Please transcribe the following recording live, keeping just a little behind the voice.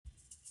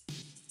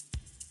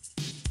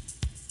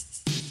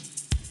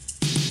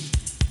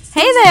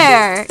Hey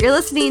there! You're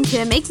listening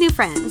to Make New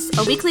Friends,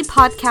 a weekly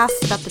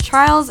podcast about the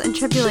trials and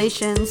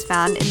tribulations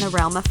found in the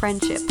realm of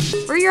friendship.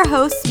 We're your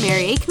hosts,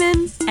 Mary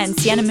Aikman and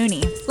Sienna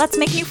Mooney. Let's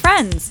make new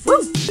friends!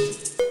 Woo!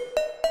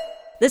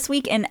 This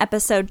week in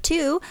episode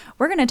 2,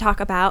 we're going to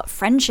talk about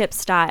friendship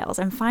styles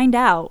and find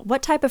out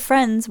what type of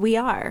friends we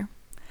are.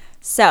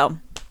 So,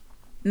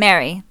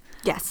 Mary.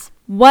 Yes.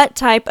 What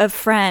type of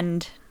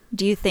friend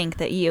do you think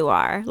that you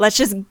are? Let's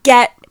just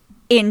get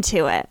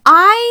into it.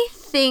 I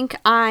think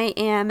I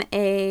am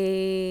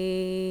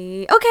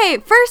Okay,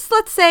 first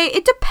let's say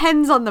it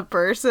depends on the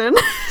person.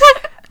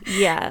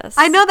 Yes.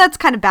 I know that's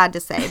kind of bad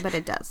to say, but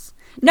it does.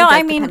 No, it does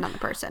I mean, depend on the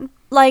person.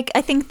 Like,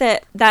 I think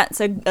that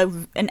that's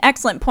an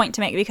excellent point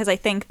to make, because I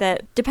think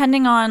that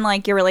depending on,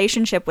 like, your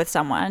relationship with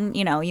someone,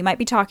 you know, you might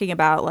be talking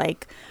about,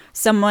 like,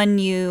 someone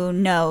you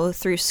know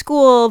through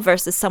school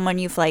versus someone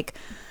you've, like,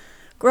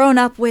 grown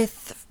up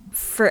with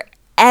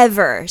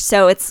forever.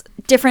 So it's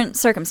different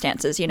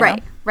circumstances, you know?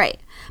 Right.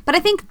 But I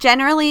think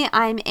generally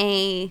I'm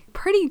a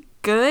pretty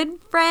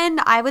good friend.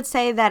 I would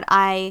say that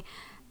I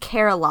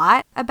care a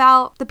lot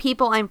about the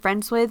people I'm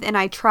friends with, and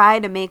I try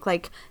to make,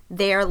 like,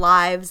 their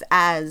lives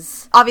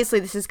as, obviously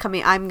this is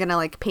coming, I'm gonna,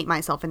 like, paint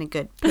myself in a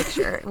good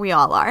picture. We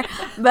all are.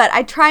 But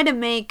I try to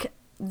make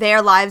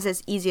their lives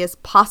as easy as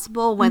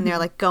possible when they're,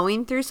 like,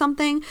 going through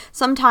something.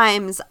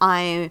 Sometimes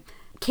I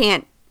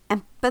can't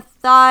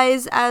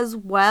empathize as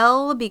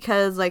well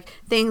because, like,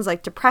 things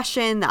like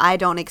depression I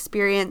don't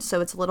experience,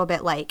 so it's a little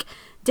bit, like,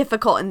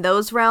 difficult in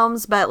those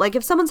realms. But, like,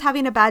 if someone's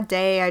having a bad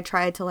day, I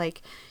try to,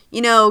 like,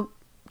 you know,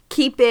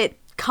 keep it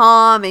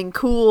calm and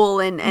cool,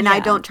 and I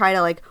don't try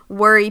to, like,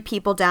 worry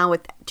people down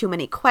with too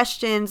many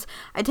questions.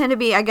 I tend to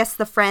be, I guess,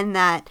 the friend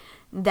that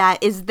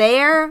is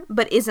there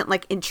but isn't,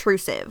 like,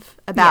 intrusive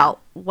about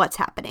what's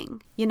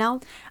happening, you know?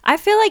 I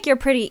feel like you're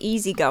pretty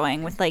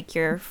easygoing with, like,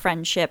 your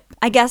friendship,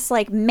 I guess,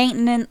 like,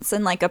 maintenance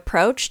and, like,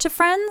 approach to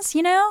friends,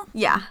 you know?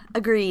 Yeah,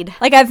 agreed.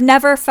 Like, I've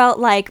never felt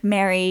like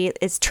Mary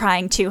is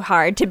trying too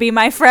hard to be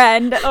my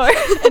friend or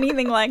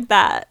anything like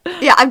that.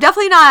 Yeah, I'm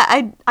definitely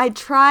not. I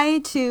try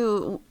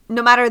to,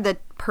 no matter the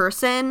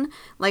person,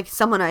 like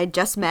someone I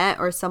just met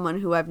or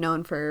someone who I've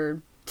known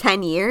for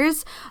 10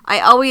 years, I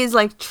always,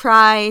 like,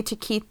 try to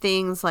keep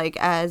things, like,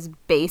 as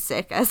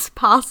basic as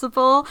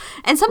possible.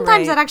 And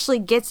sometimes that actually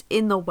gets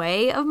in the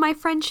way of my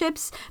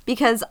friendships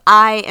because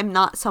I am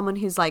not someone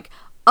who's like,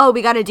 oh,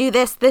 we got to do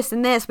this, this,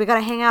 and this. We got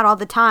to hang out all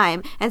the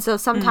time. And so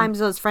sometimes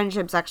those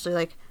friendships actually,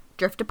 like,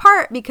 drift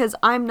apart because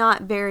I'm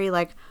not very,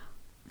 like,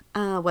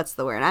 what's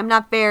the word? I'm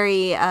not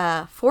very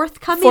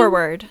forthcoming.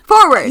 Forward.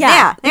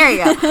 Yeah, there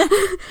you go.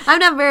 I'm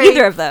not very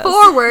either of those.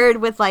 Forward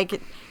with,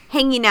 like,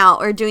 hanging out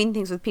or doing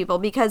things with people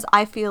because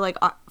I feel like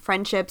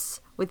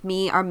friendships with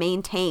me are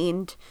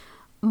maintained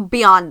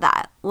beyond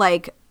that.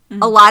 Like,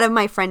 a lot of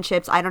my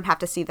friendships, I don't have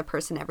to see the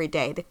person every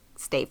day to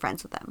stay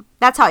friends with them.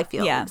 That's how I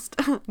feel, at least.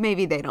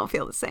 Maybe they don't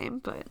feel the same,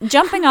 but...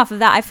 Jumping off of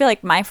that, I feel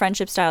like my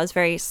friendship style is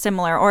very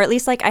similar, or at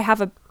least, like, I have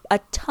a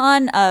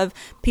ton of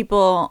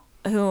people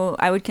who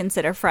I would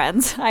consider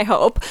friends, I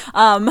hope,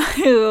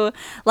 who,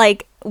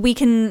 like, we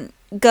can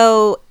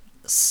go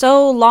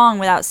so long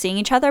without seeing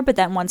each other, but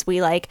then once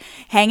we, like,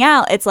 hang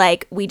out, it's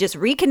like we just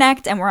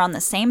reconnect and we're on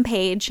the same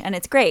page and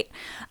it's great.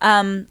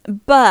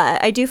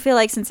 But I do feel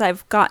like since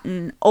I've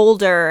gotten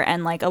older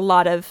and, like, a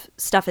lot of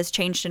stuff has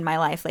changed in my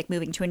life, like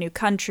moving to a new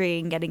country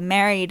and getting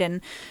married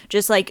and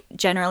just, like,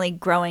 generally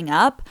growing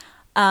up,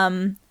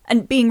 and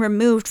being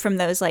removed from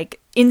those, like,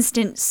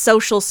 instant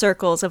social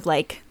circles of,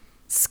 like,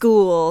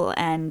 school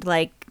and,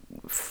 like,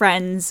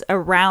 friends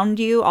around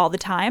you all the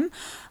time,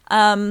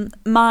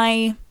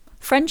 my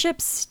friendship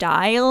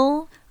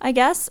style, I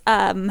guess,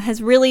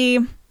 has really,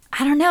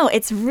 I don't know,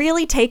 it's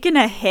really taken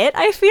a hit,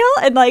 I feel,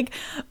 and, like,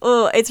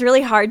 it's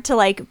really hard to,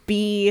 like,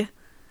 be,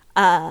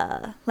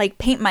 like,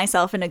 paint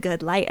myself in a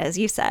good light, as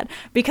you said,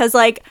 because,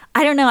 like,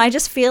 I don't know, I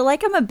just feel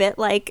like I'm a bit,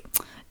 like,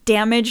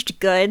 damaged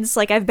goods,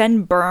 like, I've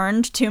been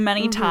burned too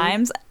many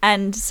times,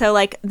 and so,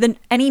 like,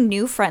 any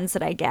new friends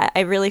that I get,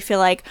 I really feel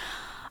like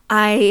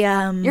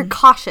You're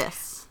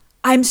cautious.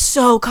 I'm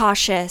so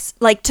cautious,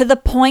 like, to the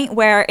point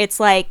where it's,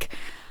 like,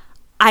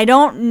 I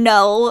don't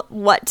know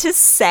what to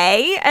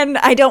say, and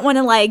I don't want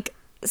to, like,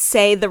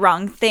 say the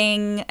wrong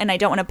thing, and I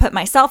don't want to put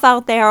myself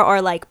out there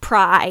or, like,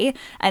 pry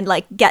and,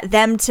 like, get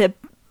them to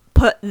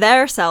put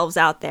themselves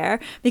out there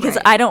because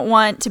I don't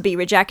want to be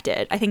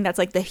rejected. I think that's,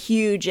 like, the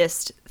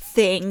hugest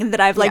thing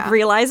that I've, like,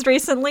 realized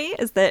recently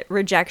is that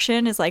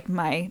rejection is, like,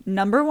 my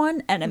number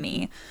one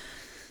enemy.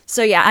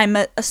 So, yeah, I'm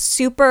a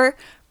super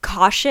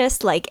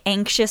cautious, like,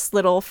 anxious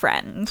little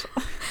friend.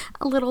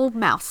 A little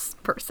mouse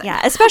person.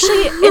 Yeah,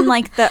 especially in,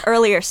 like, the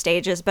earlier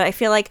stages, but I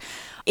feel like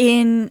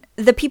in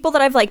the people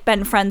that I've, like,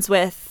 been friends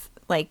with,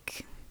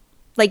 like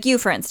you,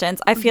 for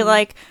instance, I feel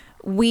like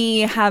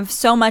we have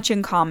so much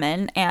in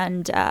common,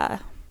 and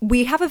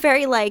we have a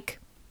very, like,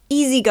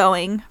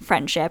 easygoing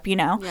friendship, you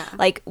know? Yeah.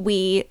 Like,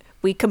 we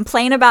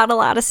complain about a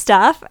lot of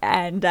stuff,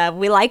 and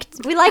we like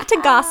to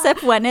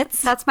gossip when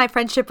it's... That's my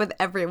friendship with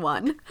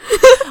everyone.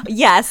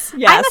 Yes.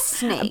 I'm a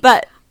snake.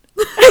 But...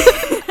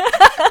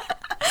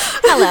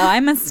 Hello,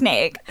 I'm a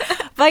snake.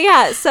 But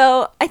yeah,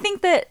 so I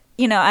think that,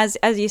 you know,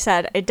 as you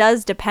said, it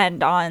does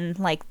depend on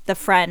like the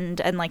friend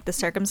and like the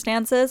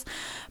circumstances.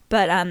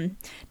 But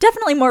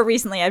definitely more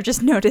recently, I've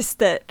just noticed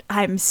that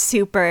I'm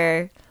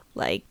super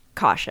like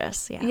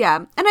cautious. Yeah. Yeah.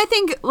 And I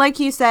think, like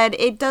you said,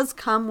 it does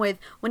come with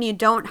when you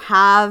don't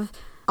have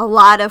a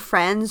lot of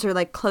friends or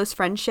like close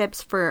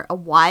friendships for a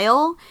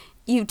while,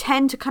 you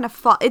tend to kind of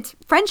fall.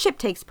 Friendship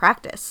takes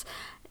practice.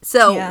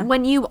 So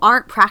when you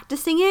aren't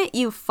practicing it,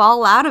 you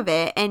fall out of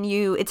it, and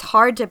it's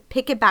hard to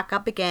pick it back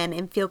up again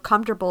and feel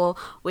comfortable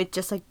with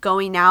just like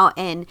going out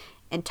and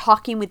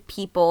talking with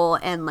people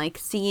and like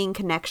seeing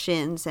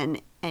connections and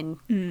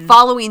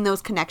following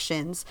those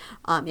connections.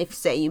 If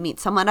say you meet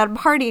someone at a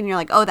party and you're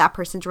like, oh, that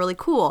person's really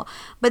cool.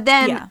 But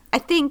then I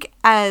think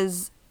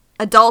as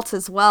adults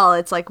as well,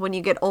 it's like when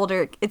you get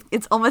older,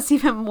 it's almost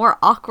even more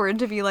awkward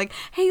to be like,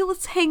 hey,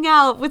 let's hang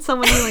out with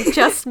someone you like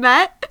just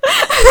met.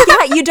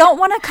 Yeah, you don't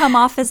want to come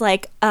off as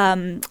like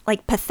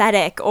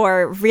pathetic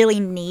or really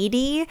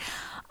needy.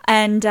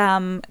 And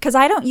because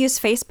I don't use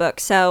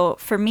Facebook, so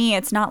for me,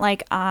 it's not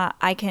like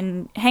I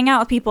can hang out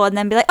with people and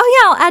then be like,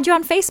 oh yeah, I'll add you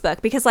on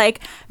Facebook, because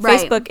like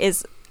Facebook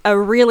is a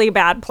really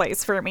bad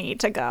place for me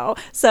to go.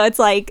 So it's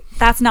like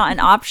that's not an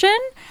option.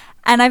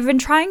 And I've been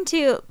trying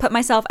to put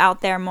myself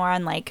out there more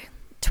on like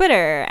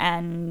Twitter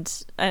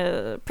and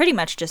pretty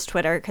much just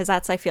Twitter, because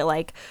that's, I feel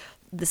like,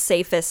 the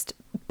safest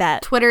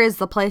bet. Twitter is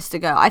the place to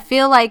go. I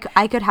feel like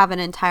I could have an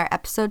entire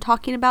episode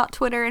talking about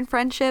Twitter and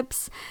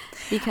friendships,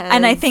 because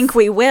and I think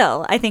we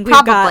will. I think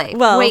probably. We've got,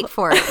 well, wait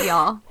for it,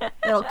 y'all.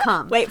 It'll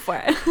come. Wait for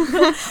it.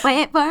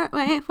 Wait for it.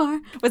 Wait for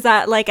it. Was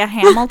that like a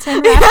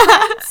Hamilton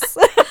reference?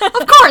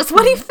 Of course.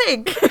 What do you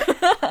think?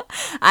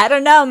 I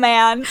don't know,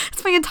 man.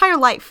 It's my entire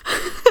life.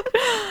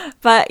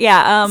 But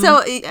yeah.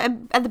 So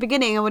at the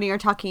beginning when you were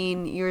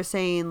talking, you were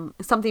saying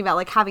something about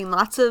like having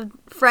lots of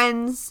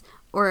friends.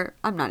 Or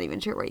I'm not even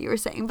sure what you were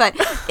saying, but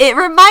it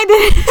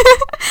reminded.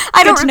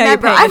 I don't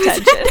remember. I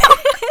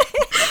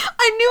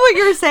knew what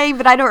you were saying,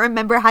 but I don't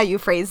remember how you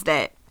phrased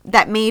it.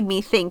 That made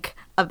me think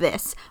of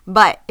this,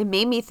 but it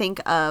made me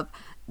think of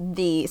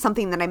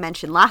something that I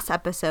mentioned last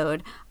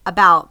episode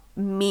about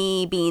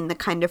me being the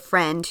kind of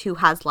friend who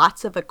has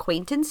lots of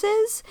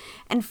acquaintances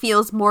and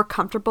feels more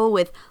comfortable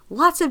with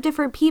lots of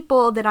different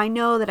people that I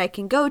know that I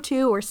can go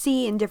to or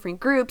see in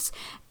different groups.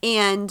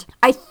 And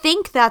I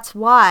think that's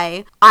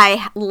why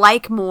I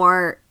like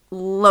more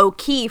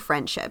low-key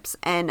friendships,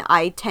 and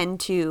I tend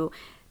to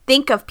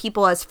think of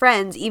people as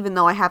friends even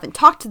though I haven't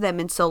talked to them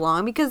in so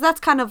long, because that's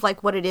kind of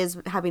like what it is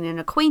having an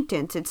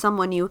acquaintance. It's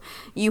someone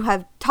you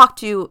have talked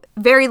to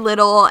very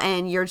little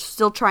and you're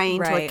still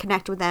trying to like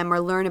connect with them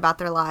or learn about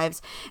their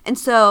lives. And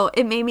so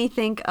it made me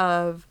think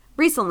of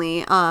recently,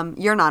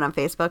 you're not on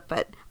Facebook,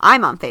 but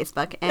I'm on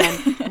Facebook,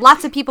 and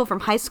lots of people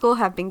from high school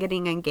have been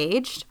getting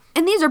engaged.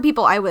 And these are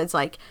people I was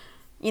like,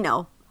 you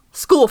know,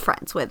 school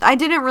friends with. I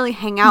didn't really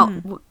hang out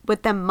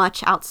with them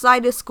much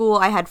outside of school.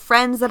 I had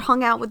friends that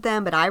hung out with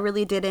them, but I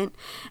really didn't.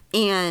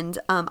 And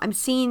I'm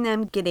seeing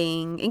them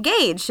getting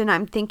engaged, and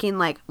I'm thinking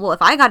like, well,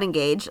 if I got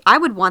engaged, I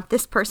would want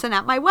this person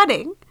at my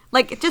wedding,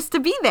 like just to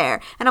be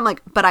there. And I'm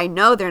like, but I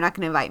know they're not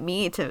going to invite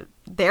me to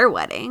their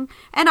wedding,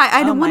 and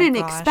I wouldn't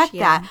expect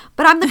that.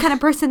 But I'm the kind of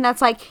person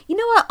that's like, you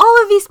know what,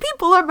 all of these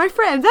people are my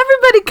friends,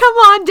 everybody come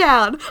on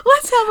down,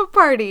 let's have a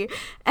party.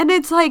 And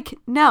it's like,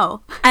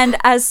 no. And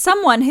as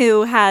someone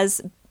who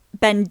has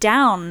been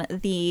down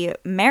the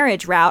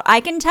marriage route, I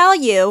can tell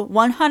you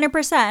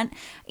 100%,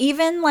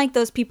 even like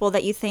those people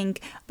that you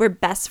think were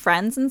best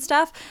friends and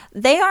stuff,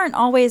 they aren't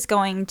always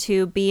going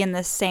to be in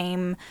the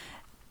same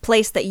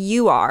place that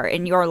you are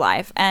in your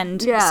life.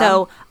 And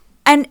so,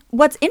 and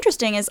what's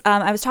interesting is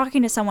I was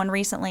talking to someone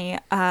recently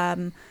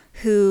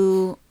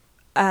who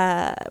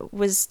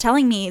was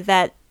telling me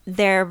that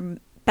their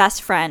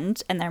best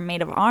friend and their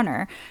maid of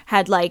honor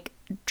had like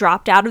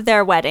dropped out of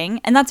their wedding,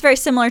 and that's very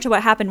similar to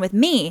what happened with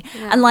me.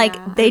 And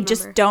like they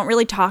just don't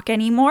really talk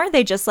anymore.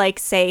 They just like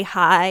say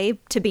hi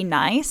to be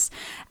nice,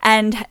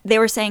 and they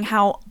were saying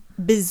how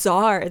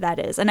bizarre that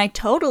is. And I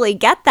totally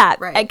get that,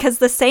 because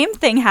the same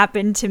thing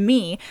happened to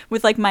me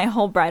with like my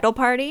whole bridal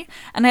party,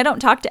 and I don't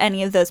talk to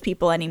any of those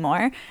people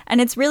anymore. And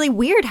it's really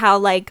weird how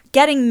like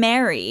getting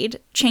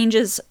married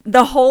changes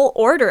the whole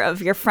order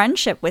of your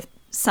friendship with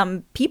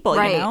some people,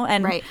 you know?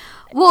 And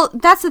well,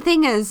 that's the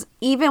thing is,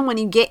 even when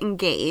you get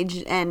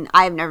engaged, and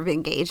I've never been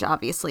engaged,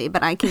 obviously,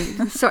 but I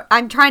can,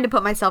 I'm trying to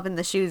put myself in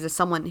the shoes of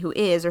someone who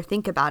is, or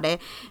think about it.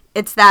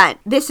 It's that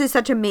this is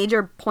such a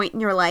major point in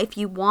your life.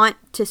 You want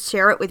to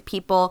share it with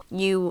people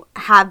you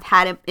have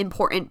had other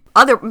important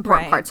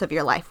parts of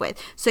your life with.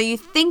 So you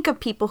think of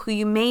people who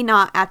you may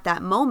not at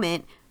that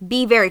moment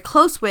be very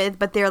close with,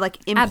 but they're like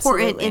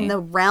important in the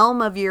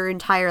realm of your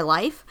entire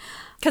life.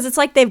 Because it's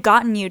like they've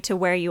gotten you to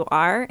where you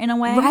are in a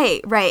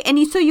way. Right.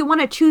 And so you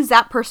want to choose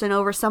that person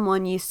over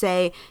someone you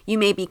say you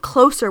may be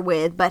closer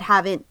with but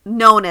haven't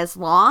known as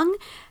long.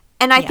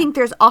 And I think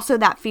there's also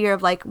that fear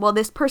of like, well,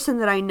 this person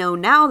that I know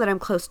now that I'm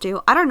close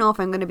to, I don't know if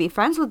I'm going to be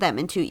friends with them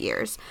in 2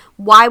 years.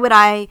 Why would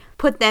I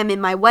put them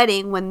in my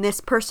wedding when this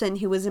person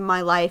who was in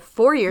my life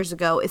 4 years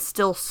ago is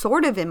still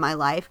sort of in my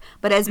life,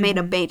 but has made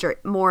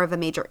more of a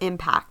major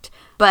impact?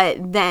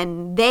 But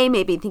then they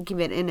may be thinking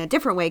of it in a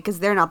different way because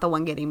they're not the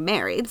one getting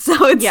married. So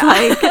it's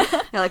like,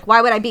 they're like,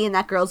 why would I be in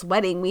that girl's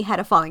wedding? We had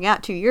a falling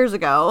out 2 years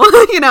ago,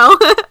 you know?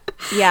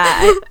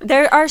 Yeah.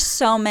 There are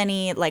so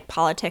many like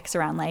politics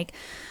around like,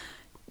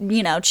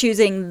 you know,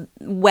 choosing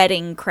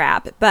wedding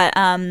crap. But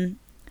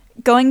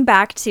going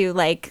back to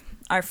like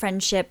our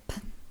friendship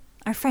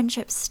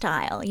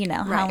style, you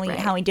know,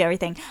 how we do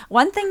everything.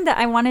 One thing that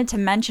I wanted to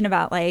mention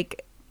about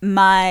like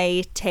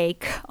my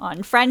take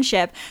on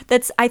friendship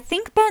that's I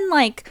think been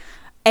like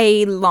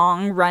a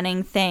long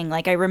running thing.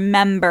 Like I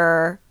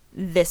remember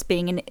this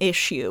being an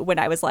issue when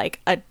I was like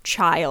a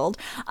child.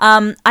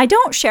 I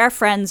don't share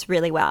friends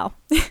really well,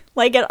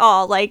 like at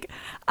all. Like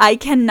I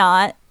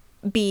cannot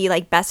be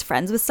like best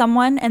friends with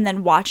someone and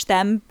then watch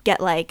them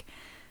get like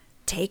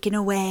taken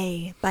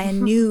away by a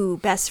new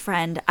best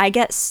friend. I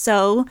get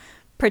so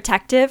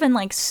protective and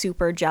like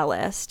super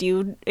jealous. Do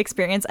you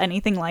experience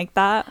anything like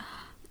that?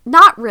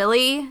 Not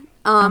really.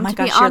 Oh my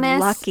gosh, be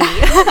honest, you're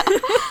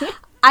lucky.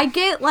 I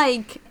get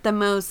like the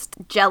most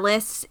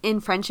jealous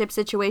in friendship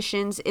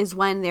situations is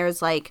when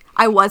there's like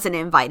I wasn't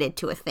invited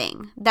to a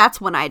thing.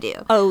 That's when I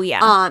do. Oh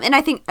yeah. And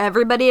I think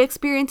everybody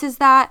experiences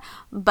that,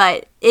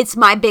 but it's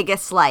my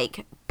biggest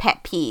like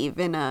pet peeve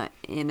in a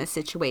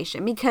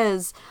situation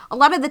because a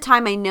lot of the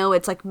time I know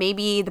it's like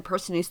maybe the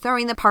person who's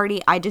throwing the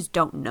party, I just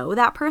don't know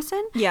that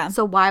person. Yeah.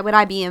 So why would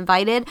I be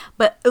invited?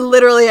 But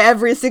literally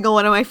every single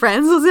one of my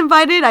friends was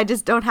invited. I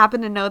just don't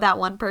happen to know that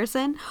one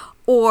person.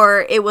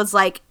 Or it was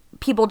like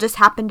people just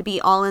happened to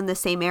be all in the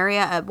same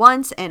area at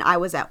once and I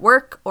was at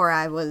work or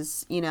I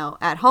was, you know,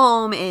 at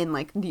home in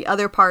like the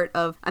other part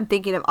of, I'm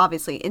thinking of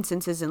obviously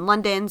instances in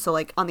London. So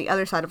like on the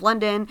other side of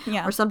London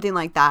or something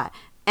like that.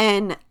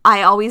 And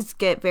I always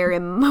get very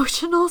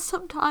emotional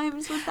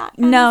sometimes with that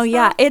kind of stuff.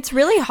 Yeah. It's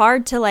really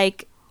hard to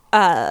like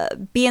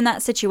be in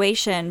that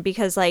situation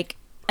because like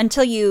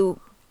until you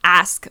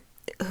ask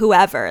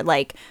whoever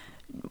like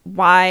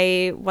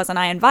why wasn't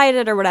I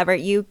invited or whatever,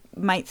 you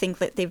might think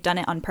that they've done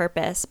it on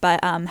purpose.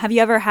 But have you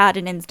ever had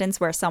an instance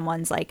where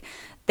someone's like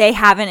they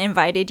haven't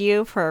invited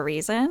you for a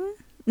reason?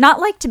 Not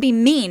like to be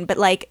mean, but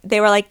like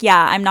they were like,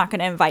 yeah, I'm not going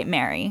to invite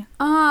Mary.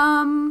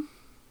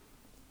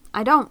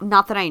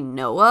 Not that I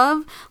know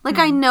of. Like,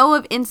 I know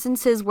of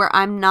instances where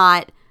I'm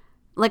not,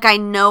 like, I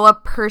know a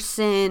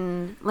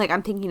person, like,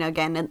 I'm thinking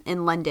again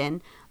in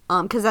London,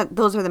 because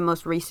those are the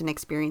most recent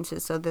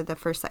experiences, so they're the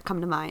first that come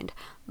to mind.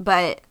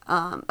 But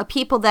a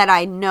people that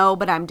I know,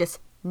 but I'm just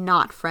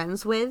not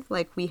friends with,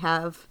 like, we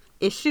have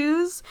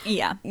issues.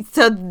 Yeah.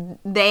 So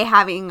they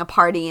having a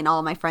party and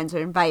all my friends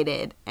are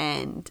invited,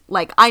 and,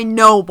 like, I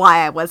know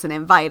why I wasn't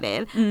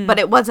invited, but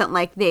it wasn't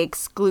like they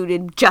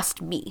excluded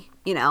just me.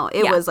 You know,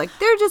 it was like,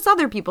 there are just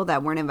other people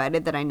that weren't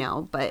invited that I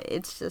know, but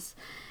it's just,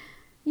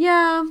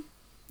 yeah.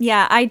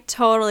 Yeah, I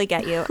totally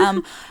get you.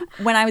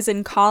 When I was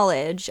in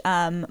college,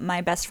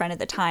 my best friend at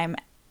the time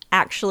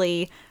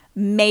actually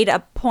made a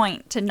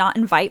point to not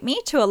invite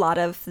me to a lot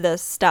of the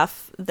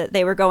stuff that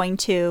they were going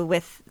to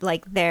with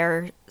like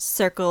their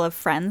circle of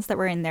friends that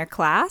were in their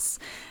class,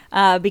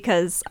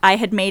 because I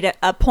had made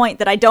a point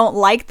that I don't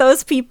like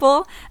those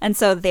people. And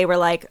so they were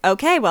like,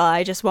 okay, well,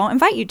 I just won't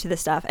invite you to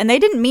this stuff. And they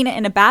didn't mean it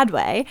in a bad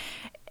way,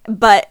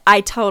 but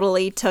I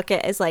totally took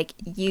it as like,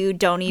 you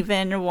don't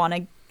even want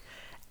to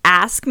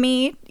ask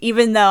me,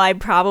 even though I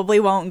probably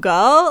won't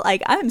go.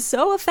 Like, I'm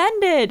so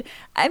offended.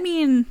 I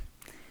mean,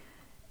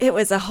 it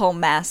was a whole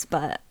mess,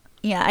 but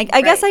yeah,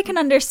 I guess I can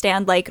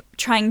understand like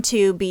trying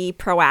to be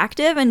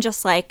proactive and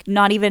just like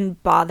not even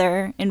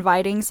bother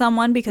inviting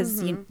someone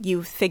because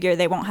you figure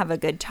they won't have a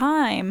good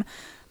time.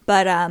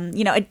 But,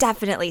 you know, it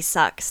definitely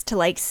sucks to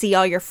like see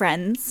all your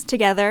friends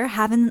together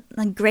having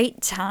a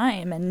great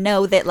time and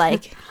know that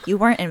like you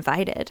weren't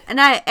invited. And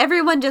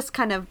everyone just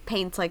kind of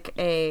paints like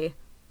a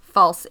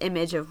false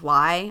image of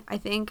why. I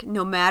think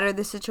no matter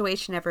the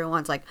situation,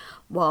 everyone's like,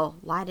 well,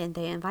 why didn't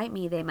they invite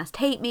me? They must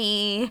hate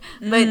me.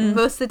 But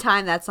most of the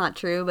time that's not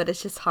true, but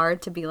it's just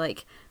hard to be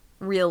like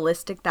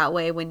realistic that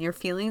way when your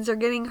feelings are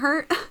getting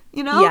hurt,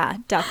 you know? Yeah,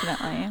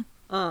 definitely.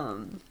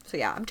 So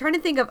yeah, I'm trying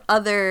to think of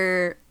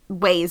other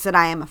ways that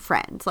I am a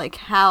friend, like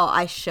how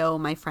I show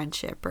my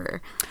friendship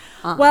or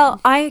well,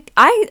 I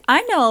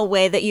know a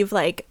way that you've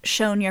like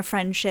shown your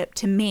friendship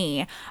to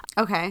me.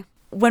 Okay.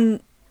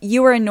 When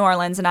you were in New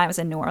Orleans and I was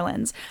in New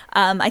Orleans.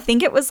 I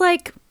think it was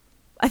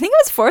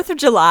 4th of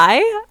July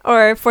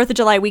or 4th of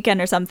July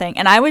weekend or something.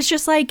 And I was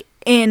just like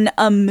in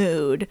a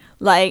mood.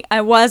 Like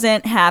I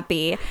wasn't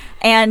happy.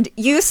 And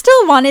you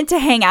still wanted to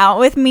hang out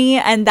with me.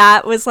 And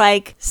that was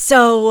like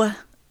so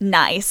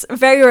nice,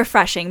 very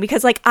refreshing,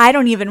 because like I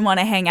don't even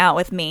want to hang out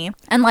with me.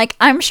 And like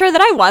I'm sure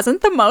that I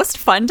wasn't the most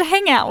fun to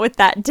hang out with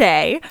that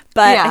day.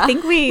 But I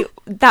think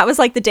that was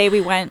like the day we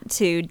went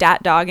to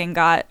Dat Dog and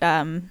got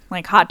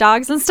like hot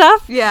dogs and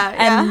stuff. Yeah.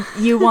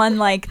 And you won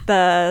like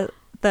the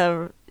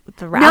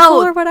the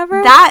raffle or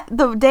whatever? That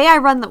the day I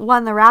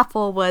won the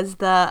raffle was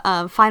the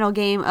final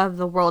game of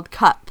the World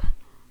Cup.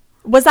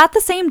 Was that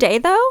the same day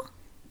though?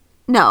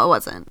 No, it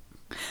wasn't.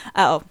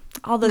 Oh,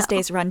 all those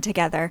days run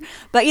together.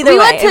 But either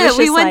way,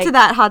 we went to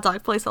that hot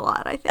dog place a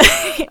lot, I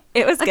think.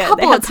 It was a good.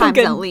 couple of times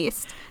at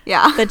least.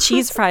 Yeah. The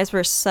cheese fries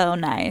were so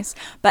nice.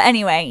 But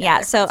anyway,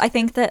 yeah. So I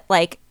think that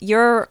like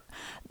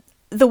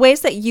the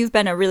ways that you've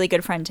been a really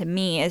good friend to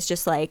me is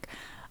just like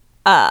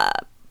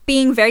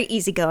being very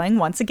easygoing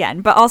once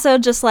again, but also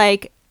just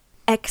like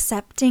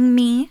accepting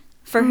me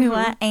for who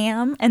I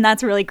am, and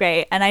that's really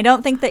great. And I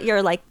don't think that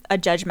you're like a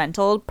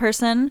judgmental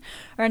person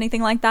or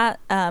anything like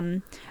that.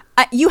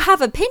 You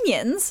have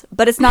opinions,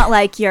 but it's not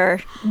like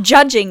you're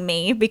judging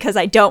me because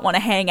I don't want to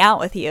hang out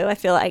with you. I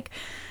feel like,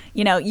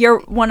 you know,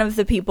 you're one of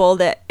the people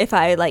that if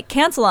I like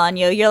cancel on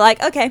you, you're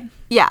like, okay.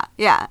 Yeah.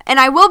 And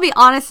I will be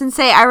honest and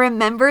say I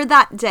remember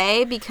that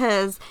day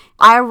because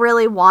I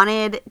really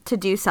wanted to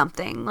do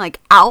something like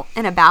out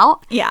and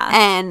about. Yeah.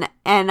 And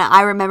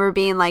I remember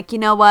being like, you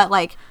know what,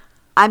 like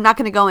I'm not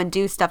going to go and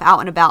do stuff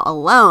out and about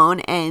alone,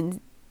 and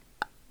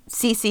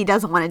Cece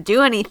doesn't want to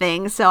do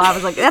anything, so I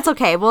was like, that's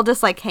okay, we'll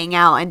just like hang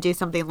out and do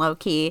something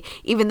low-key,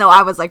 even though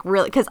I was like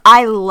really, because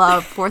I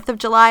love 4th of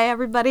July,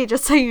 everybody,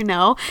 just so you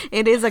know,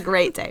 it is a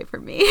great day for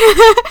me.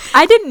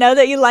 I didn't know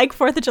that you like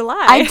 4th of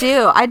July. I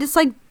do. I just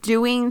like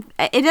doing,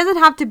 it doesn't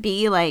have to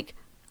be like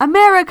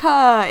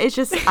America, it's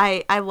just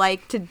I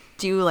like to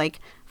do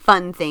like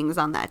fun things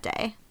on that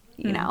day,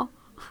 you know,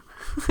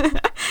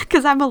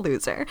 because I'm a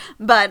loser,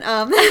 but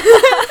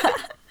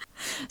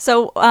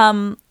So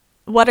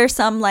what are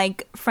some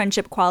like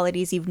friendship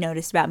qualities you've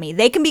noticed about me?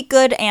 They can be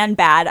good and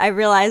bad. I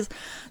realize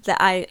that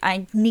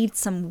I need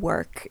some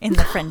work in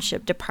the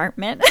friendship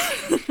department.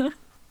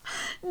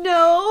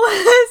 No,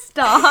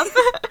 stop.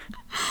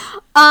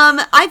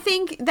 I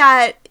think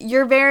that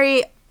you're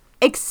very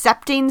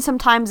accepting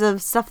sometimes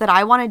of stuff that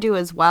I want to do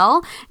as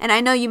well. And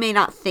I know you may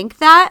not think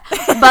that,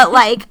 but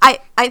like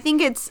I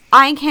think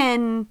I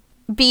can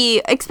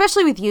be,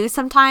 especially with you,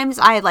 sometimes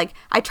I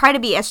try to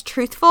be as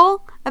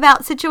truthful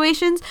about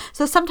situations.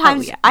 So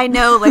sometimes I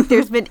know like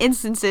there's been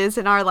instances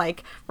in our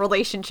like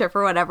relationship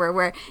or whatever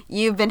where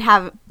you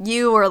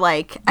or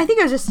like, I think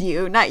it was just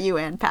you, not you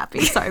and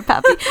Pappy. Sorry,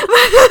 Pappy.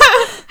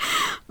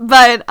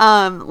 But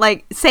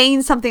like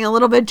saying something a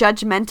little bit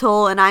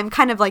judgmental and I'm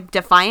kind of like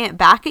defiant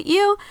back at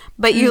you,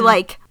 but you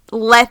like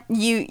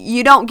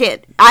you don't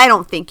get, I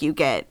don't think you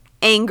get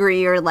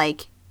angry or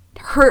like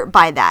hurt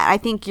by that. I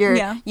think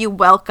you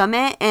welcome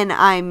it, and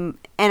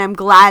I'm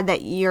glad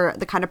that you're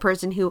the kind of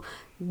person who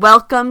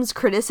welcomes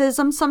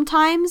criticism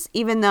sometimes,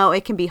 even though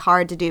it can be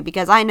hard to do,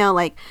 because I know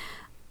like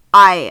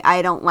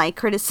I don't like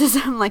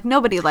criticism, like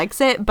nobody likes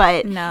it,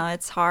 but no,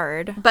 it's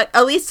hard. But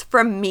at least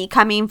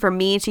coming from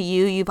me to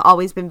you, you've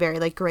always been very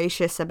like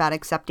gracious about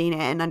accepting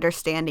it and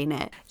understanding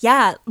it.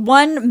 Yeah,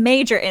 one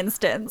major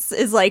instance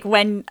is like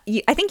when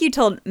I think you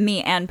told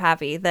me and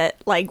Pappy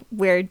that like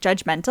we're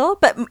judgmental,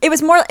 but it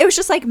was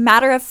just like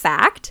matter of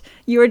fact.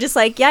 You were just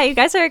like, yeah, you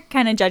guys are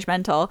kind of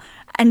judgmental,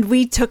 and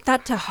we took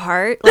that to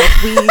heart. Like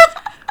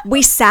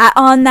we sat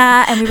on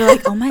that and we were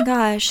like, oh my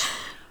gosh,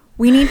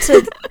 we need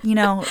to, you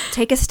know,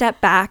 take a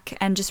step back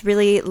and just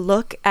really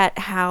look at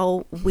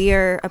how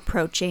we're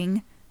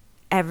approaching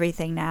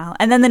everything now.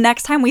 And then the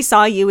next time we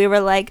saw you, we were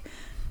like,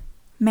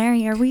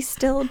 Mary, are we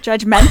still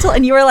judgmental?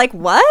 And you were like,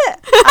 what?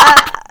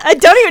 I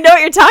don't even know what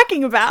you're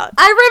talking about.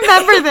 I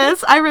remember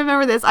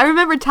this. I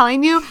remember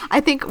telling you, I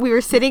think we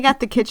were sitting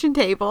at the kitchen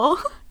table.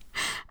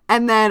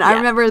 And then I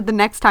remember the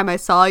next time I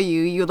saw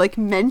you, you like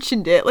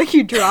mentioned it, like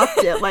you dropped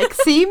it, like,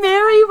 see,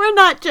 Mary, we're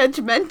not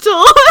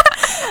judgmental.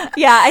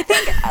 Yeah, I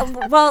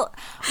think, well,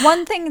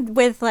 one thing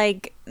with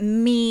like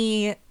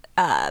me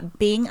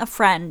being a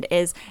friend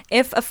is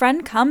if a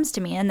friend comes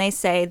to me and they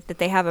say that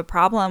they have a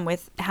problem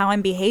with how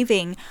I'm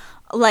behaving,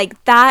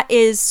 like that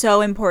is so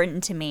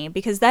important to me,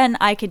 because then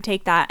I can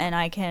take that and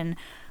I can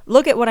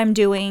look at what I'm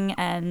doing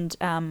and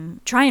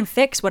try and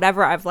fix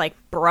whatever I've like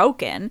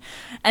broken.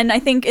 And I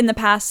think in the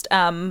past,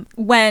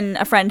 when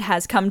a friend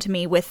has come to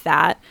me with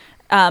that,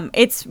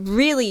 it's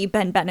really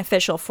been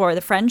beneficial for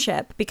the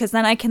friendship, because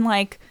then I can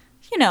like,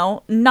 you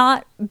know,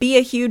 not be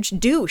a huge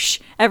douche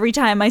every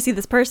time I see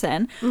this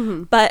person.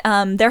 Mm-hmm. But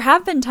there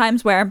have been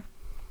times where,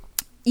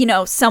 you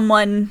know,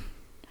 someone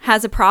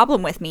has a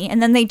problem with me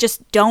and then they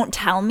just don't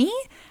tell me.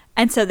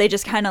 And so they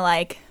just kind of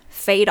like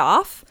fade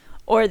off.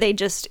 Or they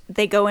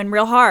go in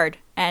real hard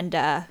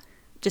and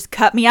just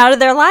cut me out of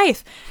their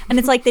life. And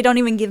it's like they don't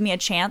even give me a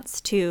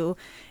chance to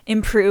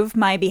improve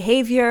my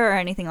behavior or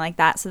anything like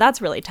that. So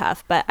that's really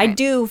tough. But I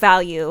do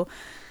value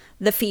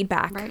the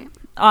feedback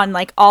on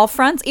like all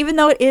fronts. Even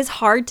though it is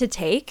hard to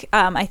take,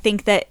 I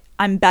think that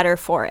I'm better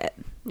for it.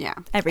 Yeah.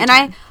 Every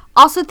time. I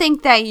also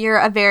think that you're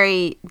a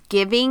very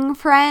giving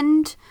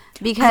friend,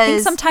 because I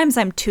think sometimes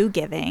I'm too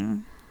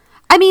giving.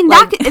 I mean,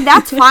 like,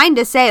 that's fine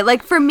to say.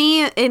 Like, for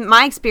me, in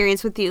my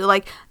experience with you,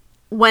 like,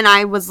 when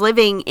I was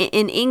living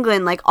in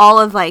England, like all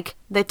of like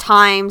the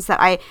times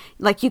that I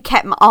like you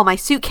kept all my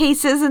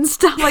suitcases and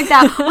stuff like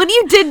that when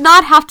you did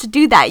not have to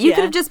do that. You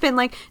could have just been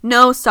like,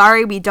 no,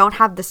 sorry, we don't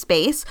have the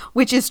space,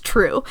 which is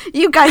true.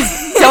 You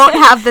guys don't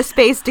have the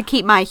space to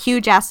keep my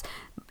huge ass,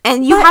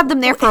 and you have them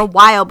there for a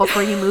while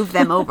before you move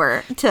them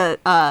over to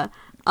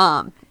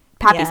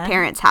Pappy's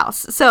parents' house.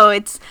 So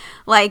it's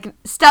like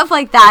stuff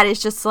like that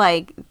is just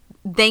like,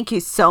 thank you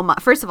so much.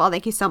 First of all,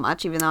 thank you so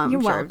much, even though I'm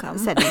welcome. I've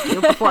said thank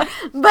you before.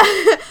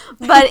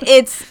 but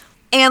it's,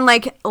 and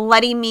like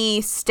letting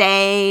me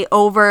stay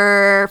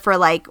over for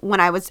like when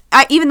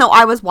even though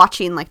I was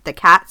watching like the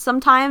cat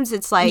sometimes,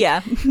 it's like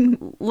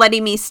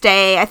letting me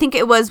stay. I think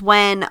it was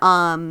when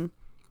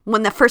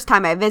the first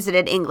time I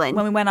visited England.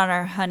 When we went on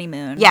our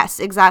honeymoon. Yes,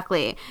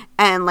 exactly.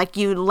 And like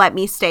you let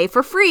me stay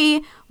for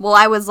free. Well,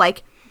 I was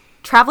like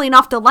traveling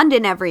off to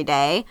London every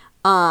day.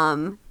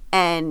 And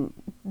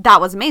that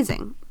was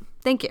amazing.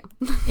 Thank you.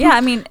 Yeah,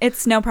 I mean,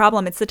 it's no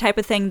problem. It's the type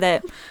of thing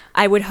that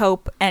I would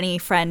hope any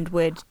friend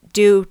would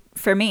do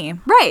for me.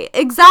 Right,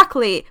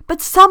 exactly.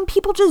 But some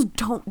people just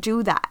don't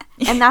do that.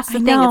 And that's the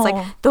thing. It's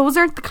like, those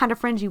aren't the kind of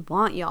friends you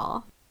want,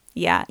 y'all.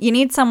 Yeah, you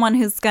need someone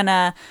who's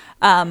gonna,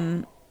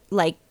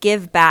 like,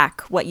 give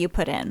back what you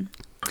put in.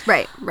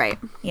 Right.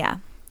 Yeah.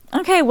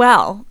 Okay,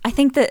 well, I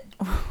think that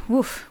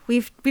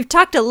we've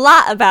talked a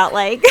lot about,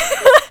 like,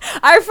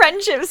 our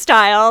friendship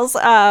styles.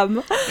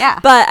 Yeah.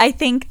 But I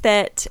think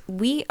that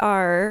we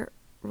are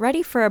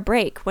ready for a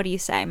break. What do you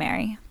say,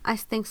 Mary? I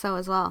think so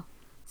as well.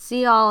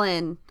 See y'all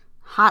in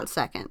hot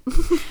second.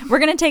 We're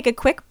going to take a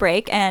quick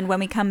break, and when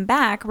we come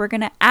back, we're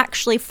going to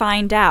actually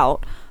find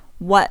out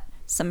what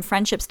some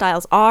friendship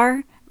styles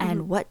are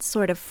and what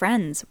sort of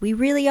friends we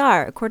really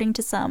are, according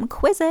to some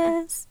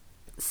quizzes.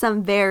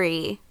 Some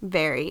very,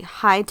 very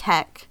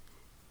high-tech,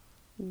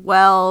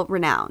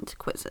 well-renowned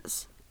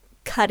quizzes.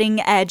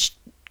 Cutting-edge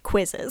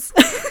quizzes.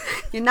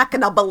 You're not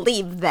going to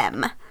believe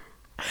them.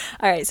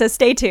 All right, so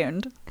stay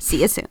tuned.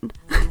 See you soon.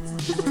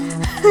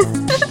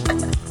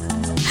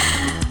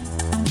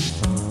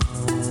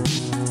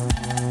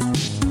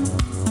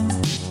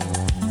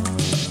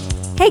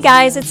 Hey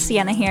guys, it's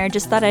Sienna here.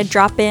 Just thought I'd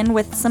drop in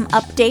with some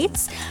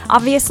updates.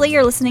 Obviously,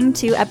 you're listening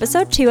to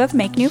episode 2 of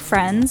Make New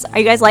Friends. Are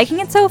you guys liking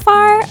it so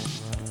far?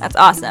 That's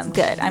awesome.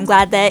 Good. I'm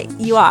glad that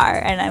you are,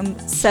 and I'm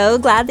so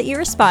glad that you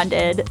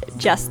responded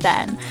just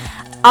then.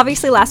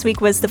 Obviously, last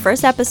week was the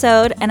first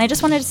episode, and I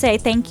just wanted to say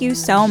thank you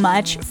so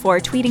much for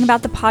tweeting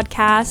about the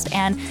podcast,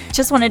 and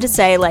just wanted to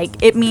say,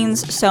 like, it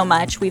means so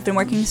much. We've been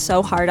working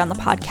so hard on the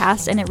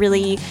podcast, and it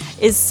really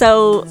is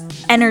so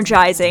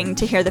energizing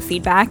to hear the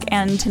feedback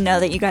and to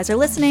know that you guys are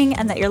listening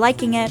and that you're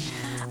liking it.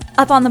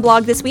 Up on the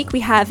blog this week,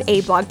 we have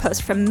a blog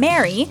post from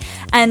Mary,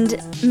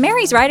 and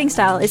Mary's writing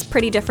style is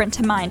pretty different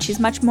to mine. She's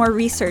much more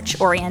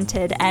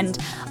research-oriented and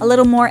a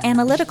little more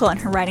analytical in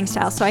her writing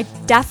style, so I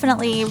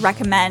definitely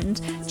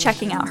recommend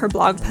checking out her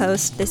blog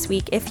post this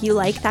week if you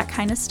like that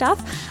kind of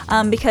stuff,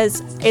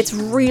 because it's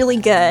really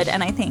good,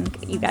 and I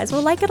think you guys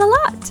will like it a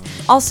lot.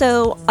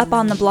 Also, up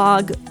on the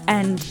blog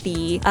and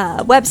the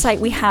website,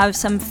 we have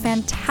some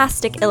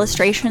fantastic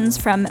illustrations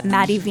from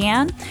Maddie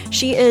Vian.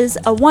 She is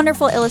a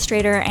wonderful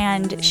illustrator,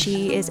 and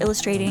she is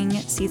illustrating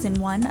season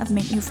 1 of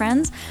Make New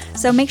Friends.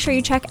 So make sure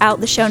you check out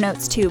the show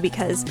notes too,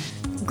 because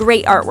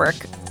great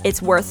artwork.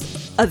 It's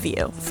worth a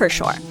view for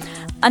sure.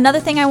 Another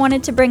thing I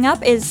wanted to bring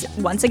up is,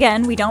 once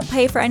again, we don't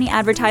pay for any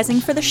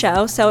advertising for the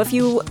show, so if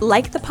you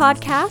like the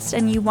podcast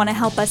and you want to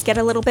help us get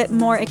a little bit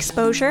more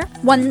exposure,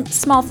 one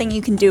small thing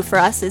you can do for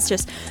us is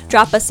just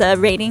drop us a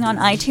rating on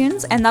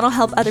iTunes, and that'll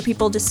help other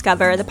people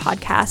discover the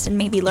podcast and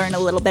maybe learn a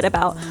little bit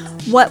about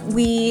what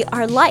we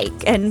are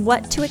like and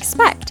what to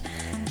expect.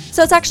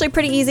 So it's actually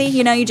pretty easy.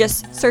 You know, you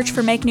just search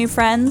for Make New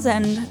Friends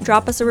and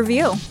drop us a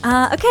review.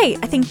 Okay,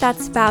 I think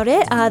that's about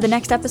it. The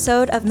next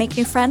episode of Make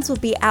New Friends will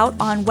be out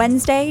on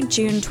Wednesday,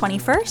 June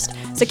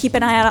 21st. So keep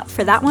an eye out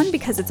for that one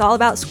because it's all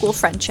about school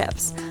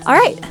friendships. All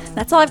right,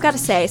 that's all I've got to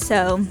say.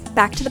 So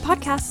back to the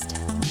podcast.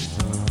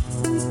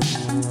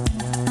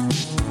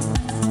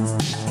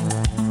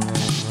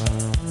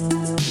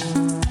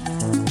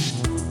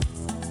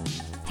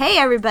 Hey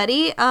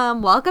everybody,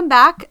 welcome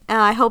back.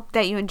 I hope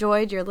that you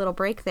enjoyed your little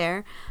break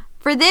there.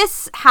 For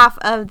this half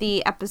of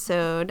the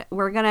episode,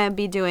 we're going to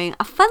be doing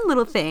a fun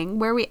little thing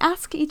where we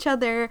ask each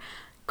other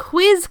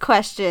quiz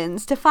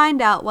questions to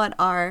find out what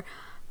our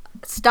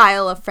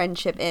style of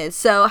friendship is.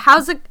 So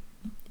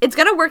it's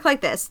going to work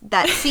like this,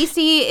 that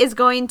Cece is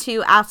going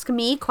to ask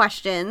me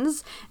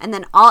questions, and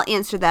then I'll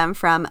answer them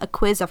from a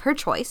quiz of her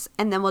choice,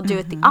 and then we'll do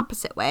it the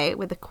opposite way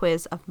with a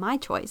quiz of my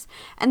choice.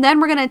 And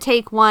then we're going to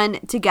take one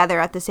together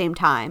at the same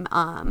time.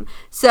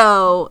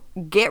 So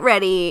get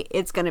ready.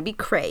 It's going to be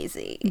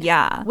crazy.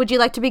 Yeah. Would you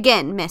like to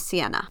begin, Miss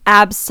Sienna?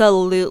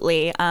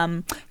 Absolutely.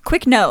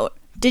 Quick note.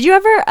 Did you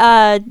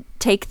ever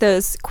take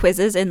those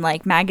quizzes in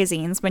like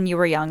magazines when you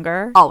were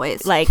younger?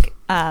 Always. Like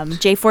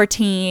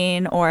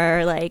J14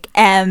 or like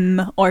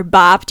M or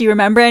Bop. Do you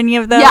remember any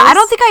of those? Yeah, I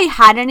don't think I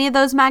had any of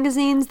those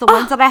magazines. The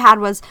ones that I had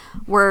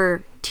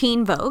were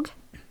Teen Vogue.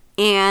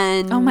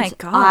 And oh my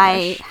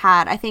gosh.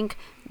 I think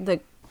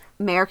the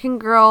American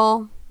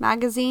Girl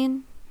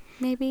magazine,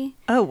 maybe.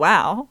 Oh,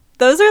 wow.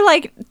 Those are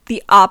like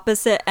the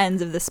opposite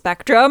ends of the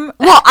spectrum.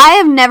 Well, I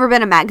have never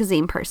been a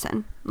magazine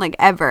person, like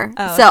ever.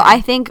 Oh, so okay. I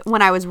think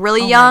when I was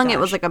really Oh my young, it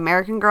gosh. was like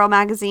American Girl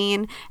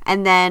magazine.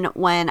 And then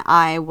when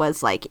I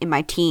was like in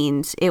my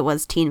teens, it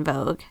was Teen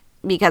Vogue.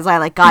 Because I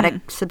like got a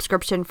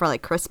subscription for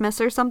like Christmas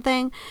or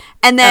something.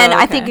 And then Oh,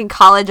 I okay. think in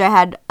college I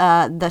had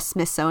the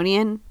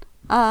Smithsonian.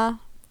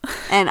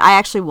 And I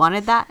actually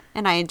wanted that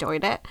and I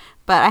enjoyed it.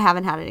 But I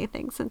haven't had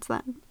anything since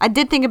then. I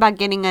did think about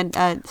getting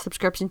a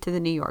subscription to the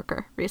New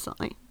Yorker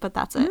recently, but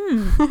that's it.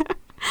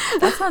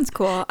 That sounds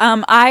cool.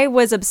 I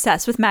was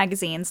obsessed with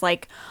magazines.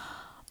 Like,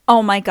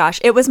 oh my gosh,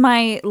 it was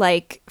my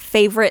like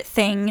favorite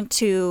thing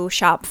to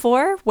shop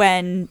for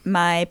when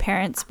my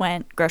parents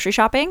went grocery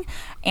shopping,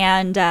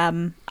 and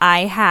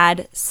I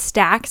had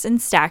stacks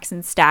and stacks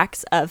and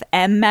stacks of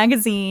M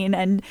magazine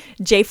and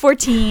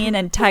J14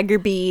 and Tiger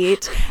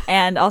Beat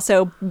and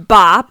also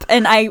Bop,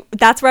 and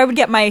that's where I would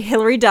get my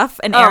Hilary Duff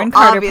and Aaron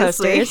Carter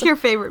obviously, posters, your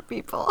favorite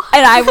people.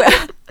 and I would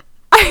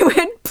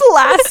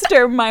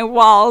plaster my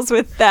walls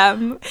with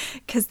them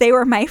because they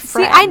were my See,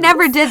 friends. I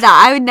never did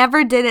that. I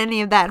never did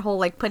any of that whole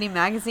like putting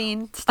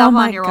magazine stuff Oh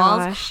my on your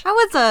walls. gosh. I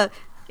was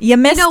You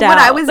missed you know out. what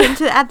I was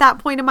into at that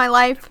point in my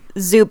life?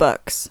 Zoo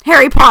books.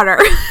 Harry Potter.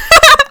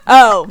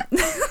 Oh,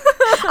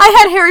 I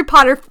had Harry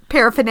Potter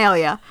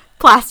paraphernalia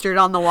plastered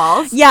on the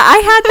walls. yeah, I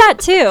had that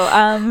too.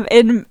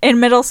 In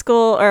middle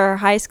school or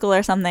high school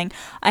or something,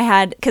 I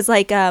had because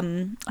like I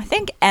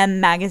think M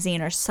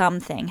magazine or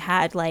something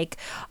had like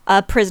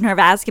a Prisoner of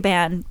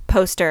Azkaban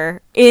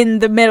poster in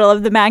the middle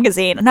of the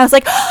magazine, and I was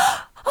like,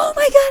 oh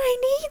my god, I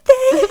need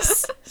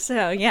this.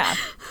 So yeah.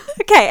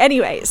 Okay.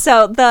 Anyway,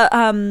 so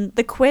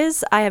the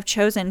quiz I have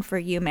chosen for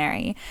you,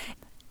 Mary,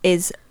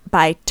 is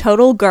by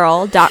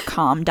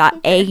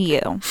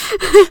totalgirl.com.au.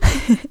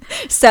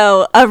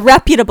 So a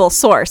reputable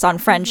source on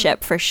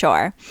friendship for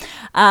sure.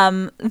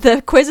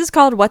 The quiz is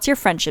called What's Your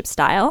Friendship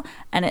Style?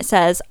 And it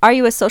says, are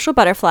you a social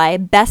butterfly,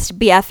 best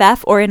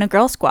BFF, or in a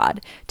girl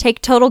squad?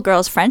 Take Total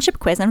Girl's friendship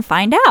quiz and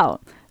find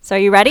out. So are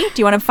you ready? Do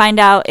you want to find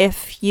out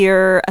if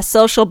you're a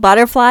social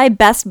butterfly,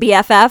 best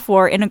BFF,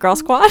 or in a girl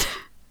squad?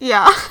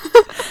 Yeah.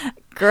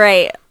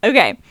 Great.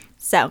 Okay.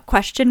 So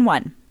question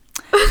 1.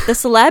 The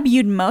celeb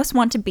you'd most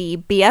want to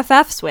be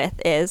BFFs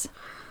with is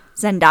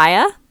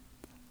Zendaya,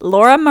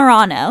 Laura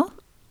Marano,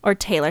 or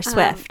Taylor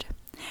Swift.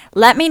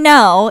 Let me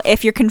know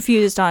if you're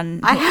confused on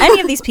who any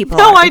of these people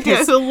No are. idea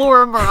because who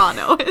Laura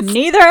Morano is.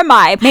 Neither am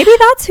I. Maybe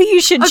that's who you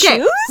should Okay,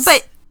 choose.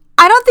 but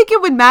I don't think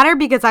it would matter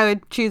because I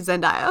would choose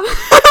Zendaya.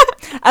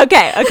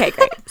 Okay,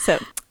 great. So,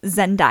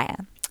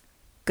 Zendaya.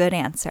 Good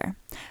answer.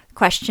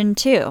 Question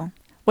 2.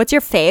 What's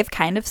your fave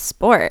kind of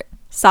sport?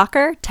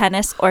 Soccer,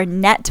 tennis, or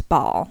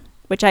netball?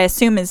 Which I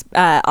assume is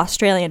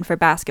Australian for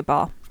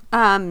basketball.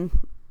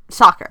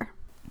 Soccer.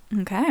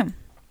 Okay.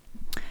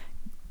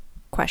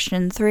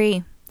 Question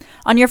 3.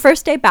 On your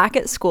first day back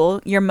at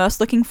school, you're most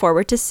looking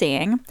forward to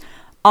seeing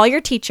all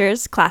your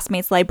teachers,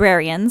 classmates,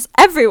 librarians,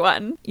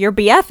 everyone, your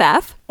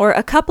BFF, or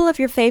a couple of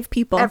your fave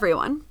people.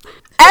 Everyone.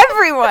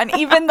 Everyone,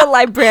 even the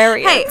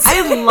librarians. Hey,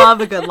 I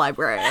love a good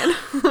librarian.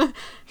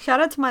 Shout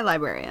out to my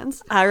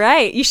librarians. All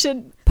right, you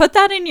should put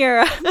that in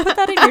your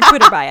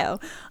Twitter bio.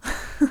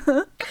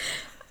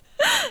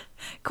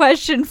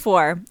 Question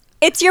 4.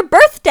 It's your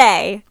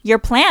birthday. You're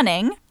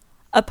planning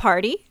a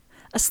party,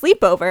 a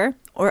sleepover,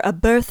 or a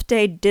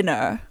birthday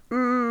dinner.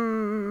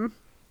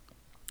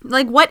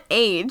 Like what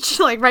age?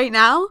 Like right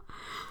now?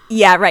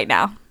 Yeah, right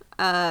now.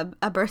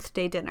 A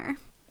birthday dinner.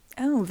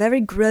 Oh, very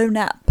grown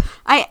up.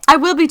 I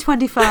will be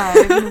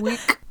 25 in a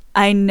week.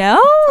 I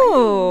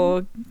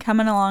know.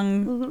 Coming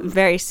along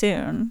very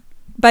soon.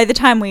 By the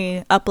time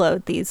we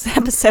upload these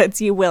episodes,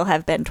 you will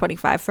have been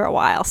 25 for a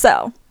while.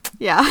 So,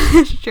 Yeah,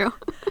 it's true.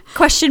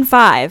 question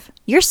 5.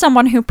 You're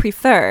someone who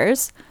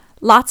prefers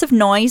lots of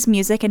noise,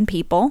 music, and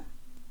people,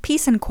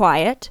 peace and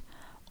quiet,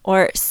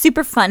 or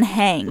super fun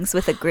hangs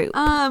with a group.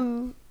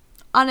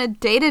 On a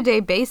day-to-day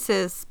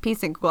basis,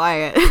 peace and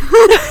quiet.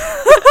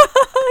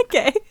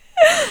 Okay.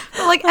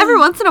 But, like every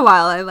once in a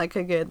while, I like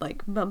a good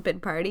like bumpin'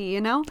 party.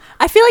 You know,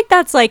 I feel like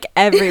that's like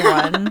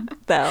everyone,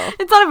 though.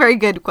 it's not a very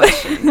good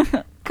question.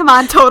 Come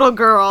on, total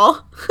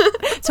girl.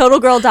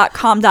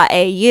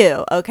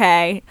 Totalgirl.com.au,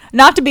 okay?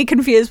 Not to be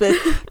confused with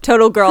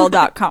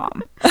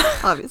totalgirl.com.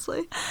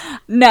 Obviously.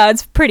 No,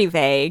 it's pretty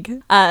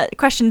vague.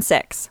 Question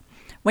 6.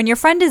 When your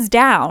friend is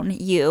down,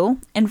 you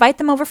invite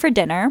them over for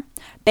dinner,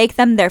 bake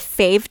them their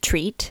fave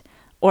treat,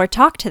 or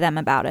talk to them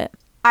about it.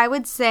 I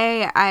would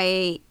say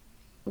I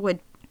would.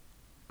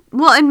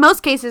 Well, in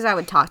most cases, I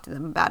would talk to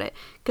them about it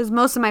because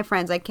most of my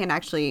friends, I can't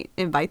actually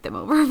invite them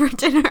over for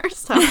dinner.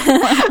 So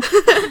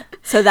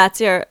So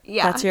that's your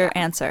Yeah.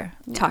 answer.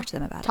 Talk to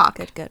them about Talk.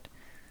 it. Good.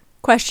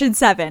 Question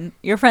 7.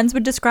 Your friends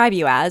would describe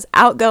you as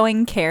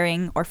outgoing,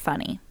 caring, or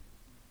funny.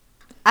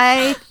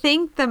 I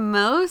think the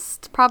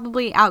most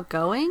probably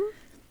outgoing.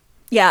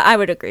 Yeah, I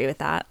would agree with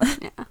that.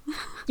 Yeah.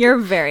 You're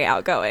very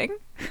outgoing.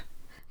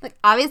 Like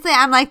obviously,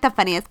 I'm like the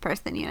funniest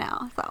person, you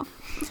know. So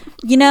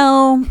You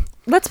know,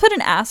 let's put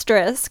an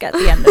asterisk at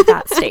the end of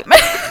that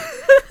statement.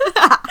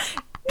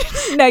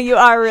 No, you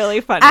are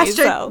really funny.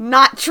 Asterisk, So.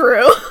 not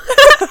true.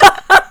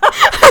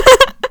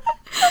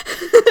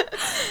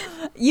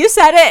 You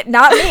said it,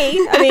 not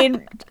me. I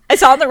mean,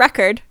 it's on the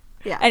record.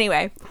 Yeah.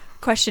 Anyway,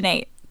 question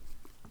 8.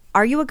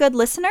 Are you a good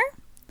listener?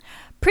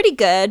 Pretty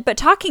good, but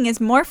talking is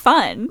more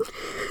fun.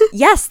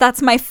 Yes,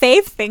 that's my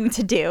fave thing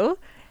to do.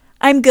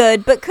 I'm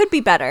good, but could be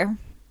better.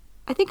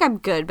 I think I'm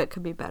good, but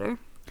could be better.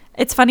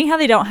 It's funny how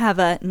they don't have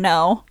a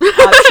no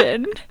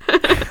option.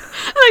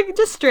 Like,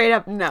 just straight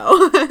up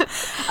no.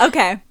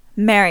 Okay.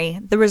 Mary,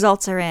 the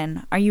results are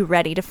in. Are you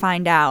ready to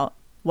find out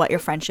what your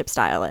friendship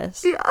style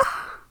is? Yeah,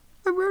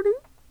 I'm ready.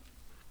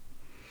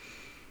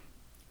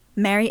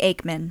 Mary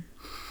Aikman,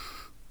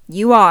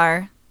 you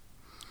are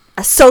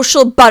a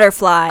social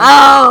butterfly.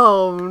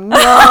 Oh,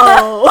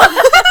 no.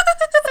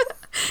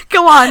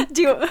 Go on.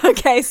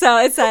 Okay, so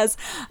it says,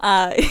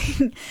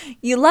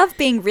 you love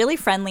being really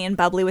friendly and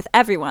bubbly with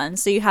everyone,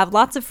 so you have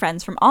lots of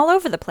friends from all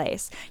over the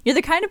place. You're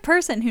the kind of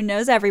person who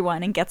knows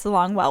everyone and gets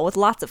along well with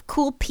lots of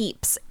cool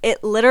peeps.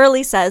 It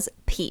literally says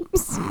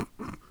peeps.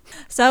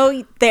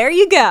 So there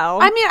you go.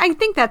 I mean, I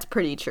think that's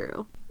pretty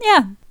true.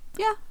 Yeah.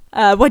 Yeah.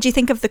 What'd you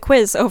think of the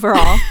quiz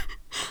overall?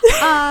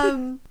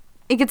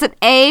 It gets an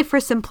A for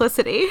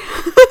simplicity.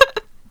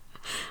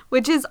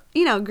 Which is,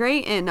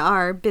 great in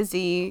our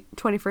busy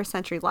 21st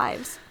century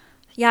lives.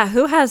 Yeah,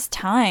 who has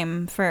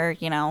time for,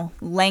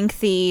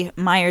 lengthy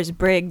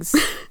Myers-Briggs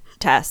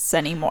tests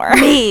anymore?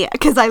 Me,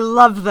 because I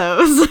love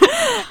those.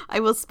 I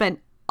will spend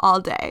all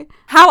day.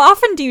 How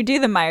often do you do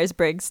the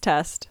Myers-Briggs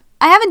test?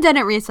 I haven't done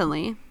it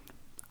recently.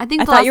 I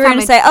thought you were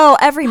going to say,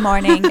 every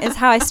morning is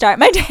how I start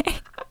my day.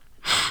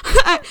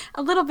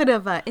 A little bit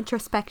of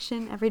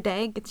introspection every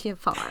day gets you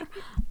far.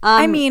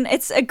 I mean,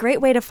 it's a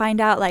great way to find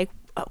out, like,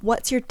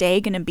 what's your day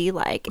going to be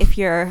like if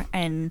you're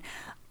an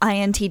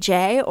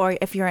INTJ or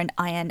if you're an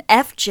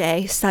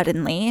INFJ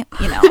suddenly,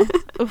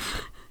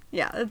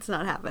 Yeah, it's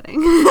not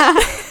happening.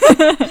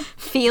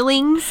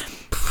 Feelings?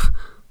 Pff,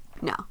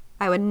 no,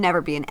 I would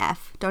never be an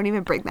F. Don't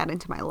even bring that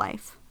into my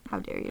life. How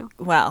dare you?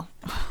 Well,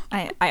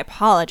 I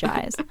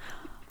apologize.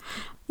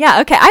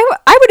 Yeah, okay,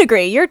 I would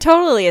agree. You're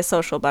totally a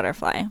social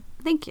butterfly.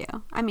 Thank you.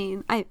 I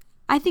mean, I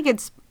think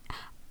it's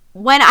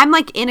when I'm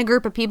like in a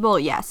group of people,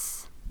 yes.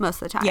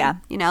 Most of the time.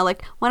 Yeah.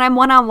 Like when I'm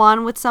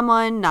one-on-one with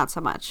someone, not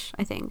so much,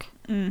 I think.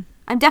 I'm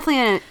definitely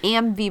an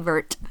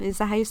ambivert. Is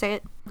that how you say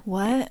it?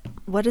 What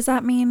does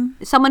that mean?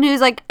 Someone who's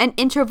like an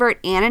introvert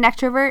and an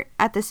extrovert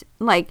at this,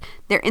 like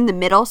they're in the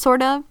middle,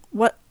 sort of.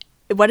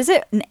 What is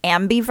it? An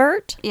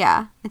ambivert?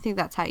 Yeah, I think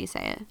that's how you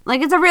say it.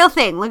 Like, it's a real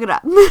thing. Look it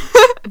up.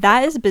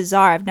 That is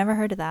bizarre. I've never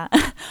heard of that.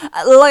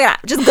 Look it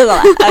up. Just Google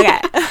it. Okay.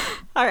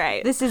 All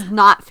right. This is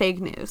not fake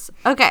news.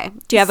 Okay.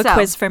 Do you have a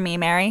quiz for me,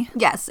 Mary?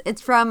 Yes.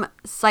 It's from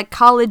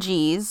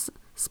Psychologies,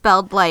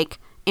 spelled like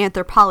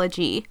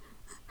anthropology,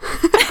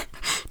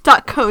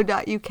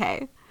 .co.uk.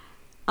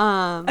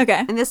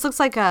 Okay. And this looks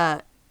like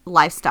a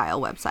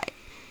lifestyle website.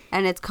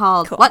 And it's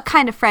called, Cool. What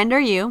Kind of Friend Are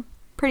You?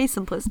 Pretty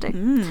simplistic.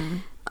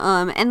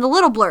 And the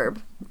little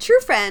blurb. True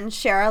friends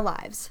share our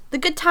lives, the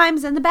good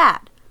times and the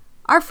bad.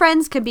 Our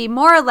friends can be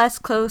more or less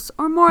close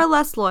or more or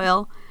less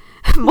loyal.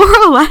 More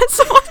or less.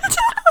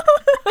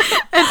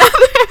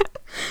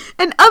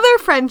 and other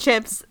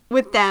friendships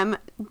with them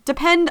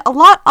depend a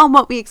lot on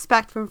what we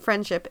expect from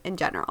friendship in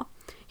general.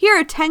 Here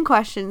are 10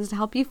 questions to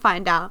help you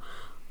find out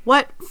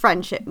what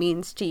friendship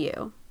means to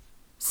you.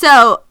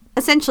 So,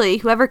 essentially,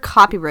 whoever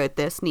copywrote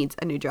this needs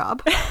a new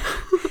job.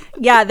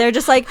 Yeah, they're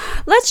just like,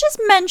 let's just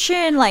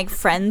mention, like,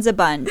 friends a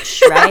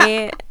bunch,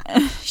 right?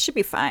 Should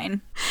be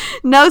fine.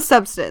 No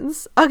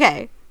substance.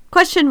 Okay.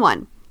 Question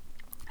 1.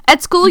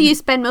 At school, you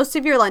spend most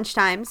of your lunch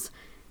times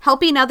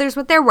helping others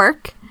with their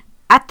work,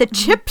 at the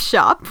chip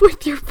shop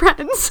with your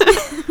friends,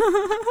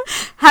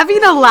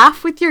 having a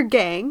laugh with your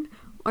gang,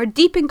 or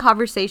deep in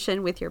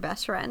conversation with your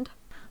best friend.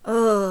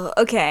 Oh,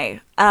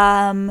 okay.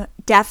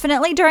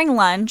 Definitely during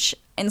lunch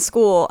in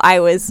school, I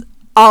was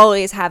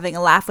always having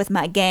a laugh with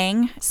my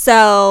gang.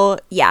 So,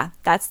 yeah,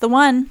 that's the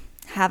one.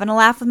 Having a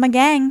laugh with my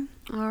gang.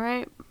 All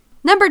right.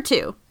 Number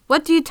 2.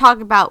 What do you talk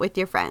about with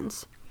your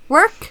friends?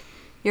 Work,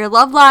 your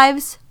love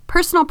lives,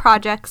 personal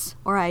projects,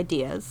 or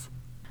ideas?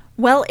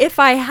 Well, if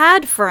I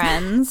had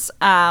friends,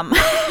 if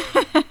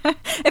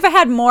I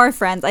had more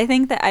friends, I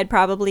think that I'd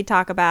probably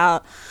talk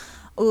about,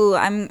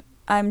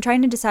 I'm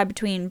trying to decide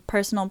between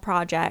personal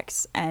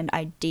projects and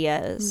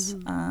ideas.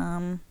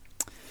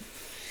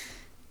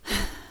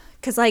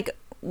 Because, like,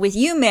 with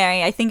you,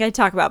 Mary, I think I'd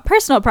talk about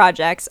personal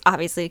projects,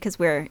 obviously, because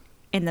we're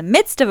in the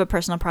midst of a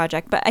personal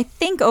project. But I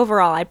think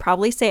overall, I'd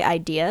probably say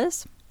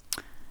ideas.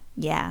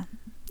 Yeah,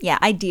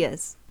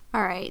 ideas.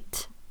 All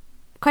right.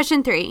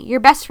 Question 3. Your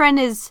best friend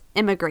is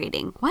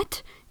immigrating.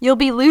 What? You'll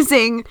be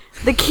losing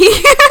the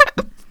key.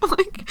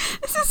 Like,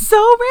 this is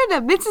so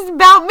random. This is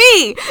about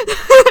me.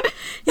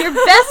 Your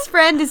best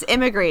friend is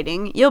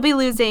immigrating. You'll be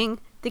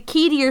losing the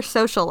key to your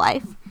social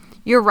life,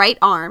 your right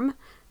arm,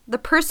 the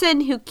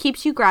person who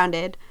keeps you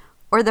grounded,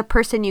 or the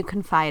person you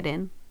confide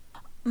in.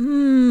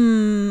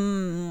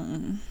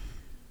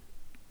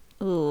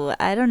 Ooh,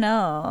 I don't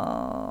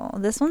know.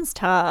 this one's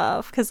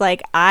tough because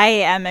like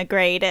I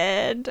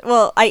emigrated.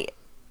 Well,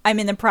 I'm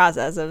in the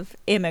process of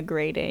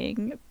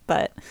immigrating,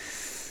 but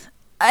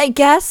I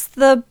guess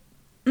the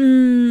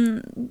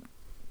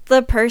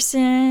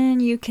person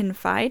you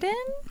confide in.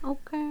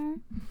 Okay.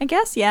 I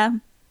guess, yeah.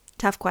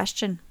 Tough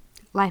question.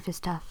 Life is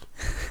tough.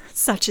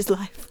 Such is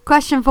life.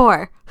 Question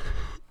 4.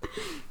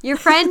 Your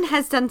friend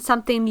has done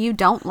something you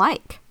don't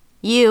like.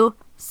 You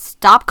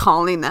stop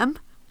calling them.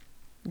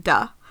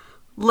 Duh.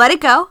 Let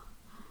it go.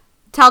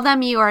 Tell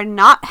them you are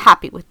not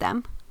happy with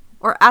them.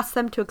 Or ask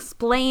them to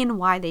explain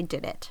why they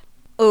did it.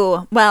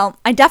 Ooh, well,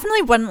 I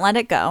definitely wouldn't let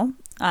it go.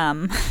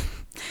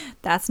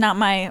 That's not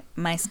my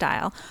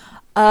style.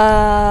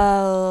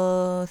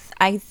 I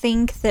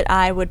think that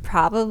I would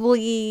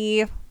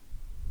probably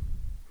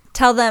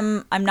tell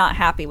them I'm not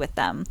happy with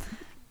them.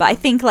 But I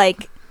think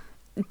like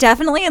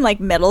definitely in like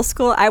middle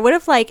school, I would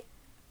have like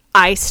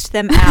iced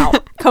them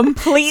out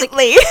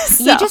completely.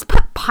 You just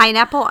put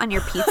pineapple on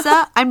your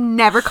pizza. I'm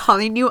never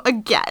calling you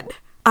again.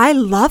 I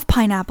love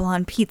pineapple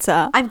on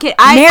pizza. I'm kidding.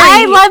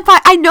 I love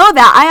I know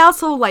that. I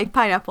also like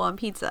pineapple on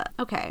pizza.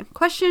 Okay.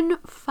 Question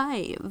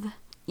 5.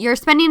 You're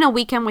spending a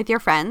weekend with your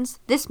friends.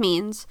 This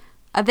means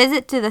a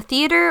visit to the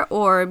theater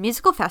or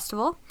musical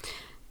festival,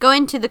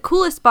 going to the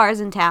coolest bars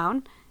in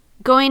town,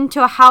 going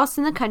to a house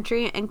in the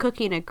country and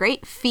cooking a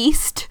great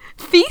feast.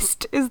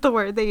 Feast is the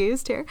word they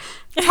used here.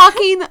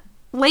 Talking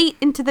late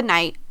into the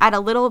night at a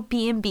little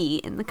B&B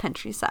in the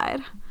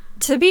countryside.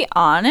 To be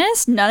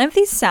honest, none of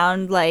these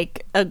sound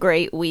like a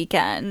great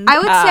weekend. I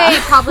would say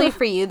probably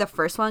for you, the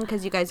first one,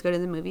 because you guys go to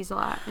the movies a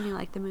lot and you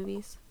like the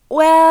movies.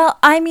 Well,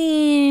 I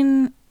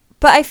mean,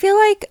 but I feel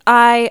like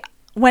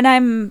when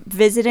I'm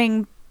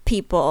visiting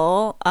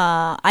people,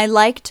 I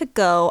like to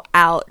go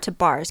out to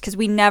bars because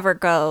we never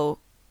go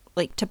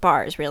like to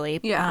bars really.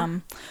 Yeah.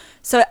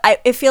 So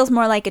it feels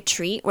more like a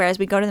treat, whereas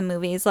we go to the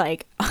movies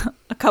like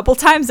a couple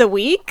times a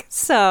week.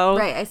 So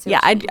right, I see. Yeah,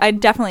 I'd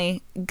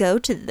definitely go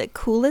to the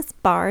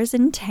coolest bars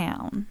in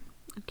town.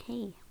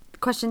 Okay.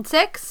 Question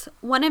 6.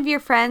 One of your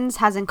friends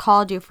hasn't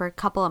called you for a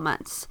couple of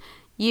months.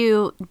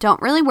 You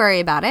don't really worry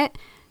about it.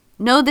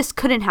 Know this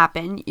couldn't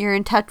happen. You're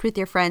in touch with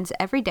your friends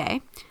every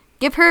day.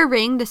 Give her a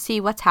ring to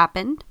see what's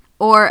happened.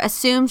 Or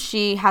assume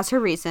she has her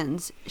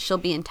reasons. She'll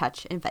be in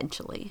touch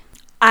eventually.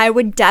 I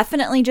would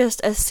definitely just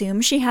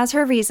assume she has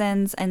her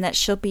reasons and that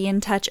she'll be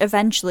in touch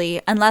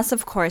eventually, unless,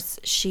 of course,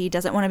 she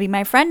doesn't want to be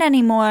my friend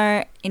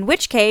anymore, in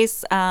which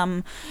case,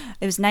 it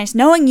was nice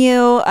knowing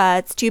you.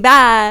 It's too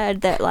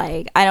bad that,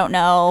 like, I don't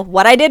know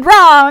what I did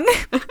wrong.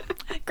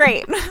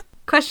 Great.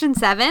 Question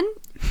 7.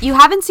 You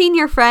haven't seen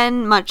your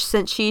friend much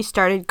since she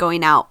started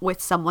going out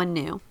with someone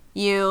new.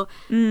 You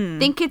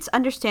think it's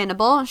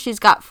understandable. She's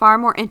got far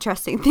more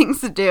interesting things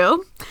to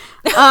do.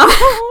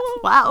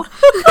 Wow.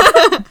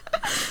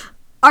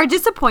 Are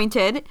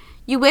disappointed.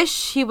 You wish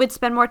she would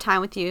spend more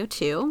time with you,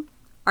 too.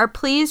 Are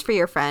pleased for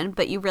your friend,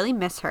 but you really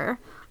miss her.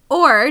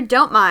 Or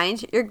don't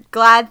mind. You're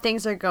glad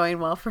things are going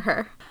well for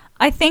her.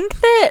 I think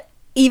that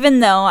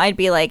even though I'd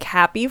be, like,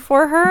 happy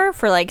for her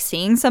for, like,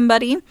 seeing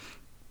somebody,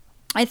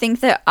 I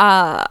think that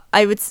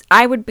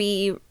I would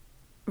be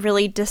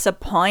really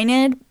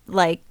disappointed,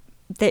 like,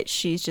 that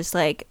she's just,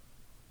 like,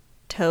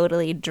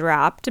 totally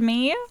dropped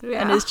me.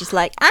 Yeah. And is just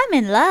like, I'm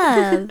in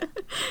love.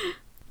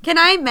 Can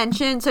I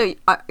mention, so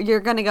you're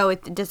going to go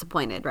with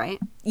disappointed, right?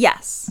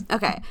 Yes.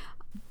 Okay.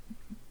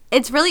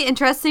 It's really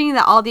interesting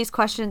that all these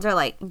questions are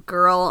like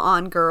girl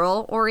on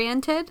girl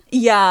oriented.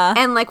 Yeah.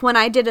 And like when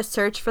I did a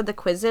search for the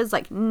quizzes,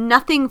 like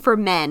nothing for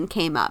men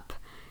came up.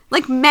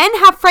 Like men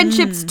have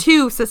friendships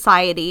too,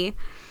 society.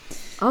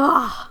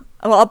 Ugh.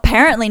 Well,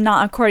 apparently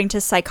not according to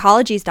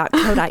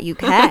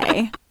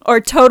psychologies.co.uk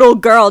or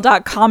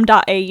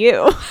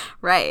totalgirl.com.au.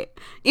 Right.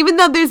 Even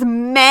though there's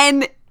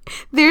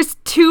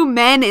 2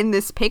 men in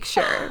this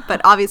picture,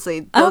 but obviously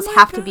those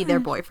have to be their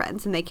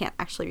boyfriends and they can't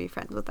actually be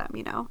friends with them,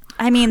 you know?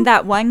 I mean,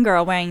 that one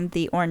girl wearing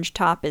the orange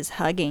top is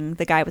hugging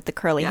the guy with the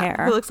curly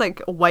hair. Who looks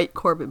like a white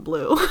Corbin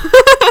Blue.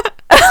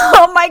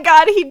 Oh my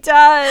god, he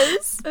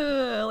does.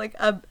 Like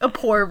a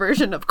poor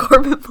version of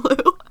Corbin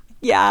Blue.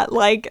 Yeah,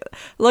 like,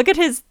 look at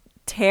his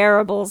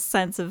terrible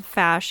sense of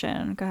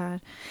fashion. God.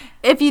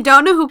 If you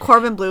don't know who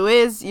Corbin Bleu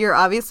is, you're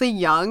obviously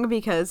young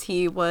because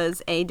he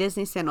was a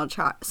Disney Channel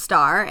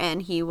star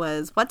and he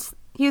was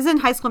in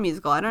High School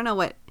Musical. I don't know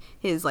what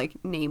his like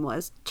name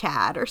was,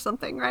 Chad or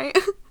something, right?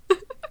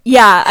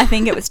 Yeah, I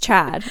think it was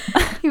Chad.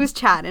 He was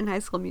Chad in High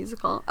School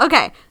Musical.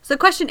 Okay, so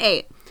question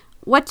 8.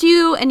 What do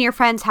you and your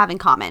friends have in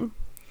common?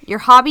 Your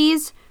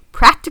hobbies,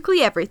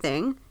 practically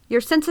everything,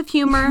 your sense of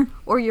humor,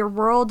 or your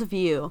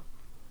worldview?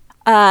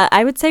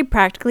 I would say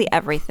practically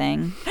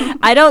everything.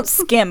 I don't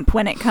skimp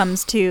when it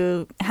comes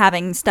to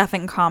having stuff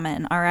in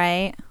common, all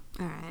right?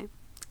 All right.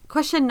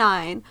 Question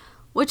 9.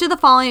 Which of the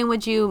following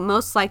would you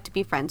most like to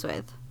be friends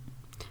with?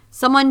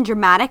 Someone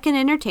dramatic and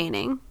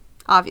entertaining,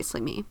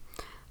 obviously me.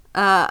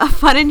 A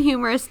fun and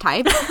humorous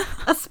type,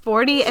 a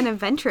sporty and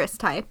adventurous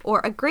type,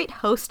 or a great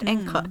host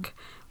and cook.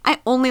 I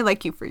only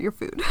like you for your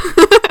food.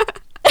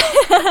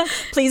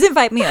 Please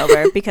invite me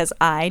over because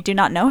I do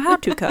not know how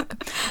to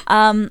cook.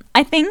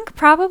 I think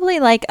probably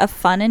like a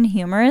fun and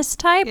humorous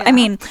type. Yeah. I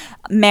mean,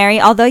 Mary,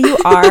 although you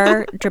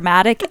are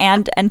dramatic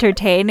and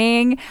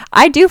entertaining,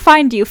 I do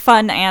find you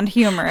fun and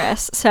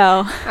humorous. So,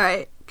 All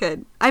right,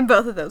 good. I'm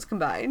both of those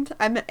combined.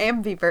 I'm an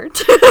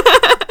ambivert.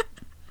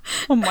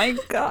 oh my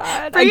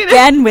God. Bring it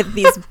Again with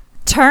these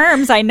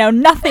terms I know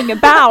nothing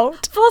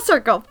about. Full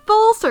circle.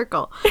 Full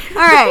circle. All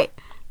right.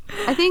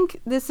 I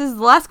think this is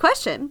the last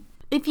question.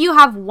 If you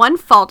have one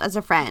fault as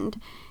a friend,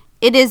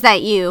 it is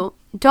that you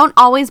don't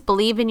always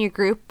believe in your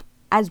group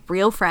as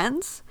real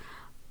friends,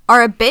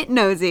 are a bit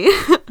nosy,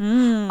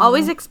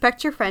 always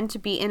expect your friend to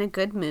be in a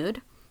good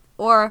mood,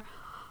 or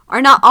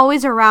are not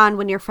always around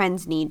when your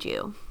friends need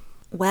you.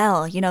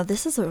 Well,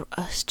 this is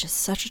just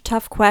such a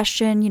tough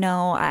question.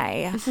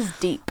 This is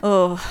deep.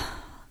 I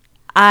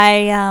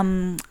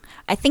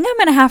think I'm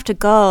going to have to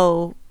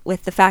go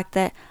with the fact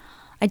that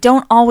I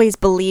don't always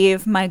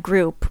believe my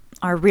group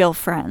are real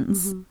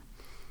friends. Mm-hmm.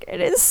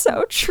 It is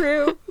so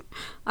true.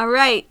 All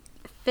right.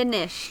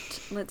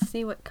 Finished. Let's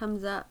see what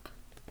comes up.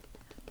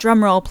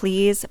 Drum roll,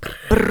 please.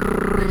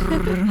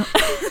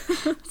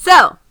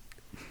 So,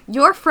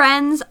 your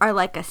friends are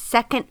like a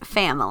second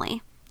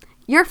family.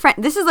 Your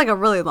friend. This is like a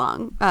really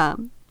long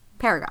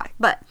paragraph,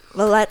 but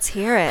well, let's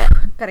hear it.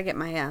 Gotta get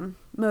my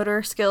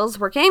motor skills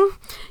working.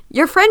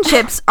 Your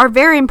friendships are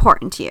very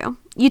important to you.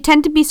 You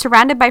tend to be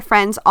surrounded by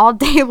friends all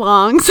day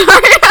long. Sorry.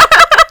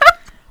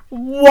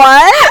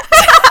 What?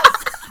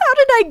 How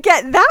did I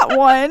get that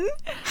one?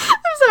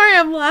 I'm sorry,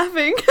 I'm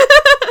laughing.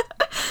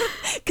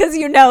 Because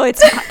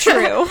it's not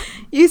true.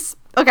 You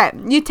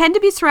tend to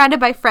be surrounded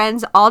by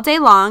friends all day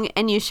long,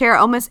 and you share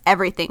almost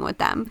everything with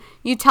them.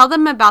 You tell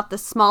them about the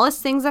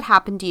smallest things that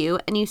happen to you,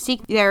 and you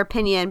seek their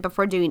opinion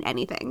before doing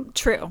anything.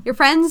 True. Your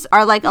friends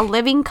are like a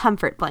living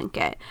comfort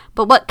blanket,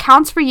 but what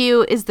counts for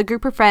you is the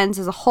group of friends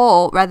as a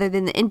whole rather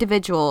than the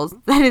individuals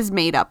that is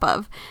made up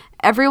of.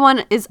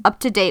 Everyone is up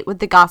to date with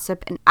the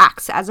gossip and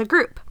acts as a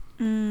group.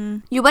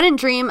 You wouldn't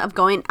dream of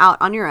going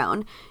out on your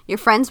own. Your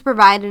friends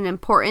provide an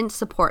important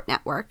support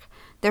network.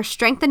 There's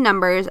strength in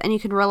numbers, and you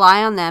can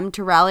rely on them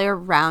to rally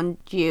around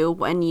you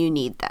when you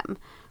need them.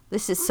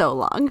 This is so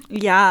long.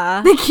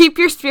 Yeah. They keep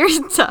your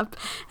spirits up,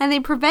 and they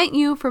prevent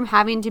you from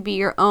having to be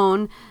your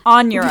own.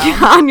 On your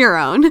own. On your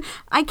own.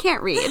 I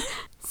can't read.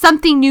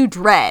 Something you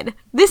dread.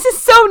 This is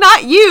so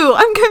not you.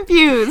 I'm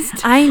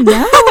confused. I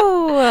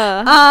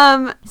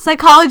know.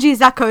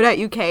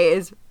 Psychology.co.uk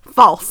is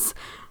false.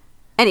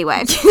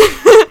 Anyway.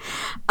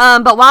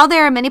 But while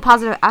there are many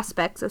positive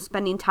aspects of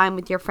spending time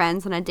with your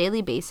friends on a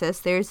daily basis,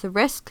 there's the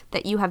risk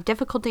that you have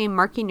difficulty in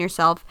marking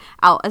yourself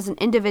out as an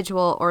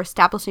individual or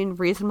establishing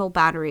reasonable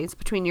boundaries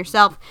between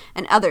yourself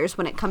and others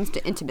when it comes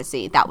to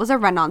intimacy. That was a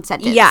run-on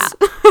sentence. Yeah.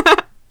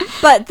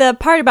 But the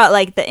part about,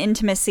 like, the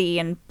intimacy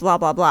and blah,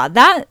 blah, blah,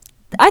 that,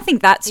 I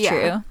think that's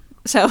true.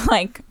 So,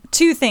 like,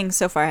 2 things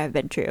so far have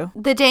been true.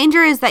 The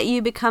danger is that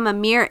you become a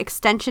mere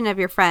extension of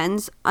your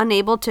friends,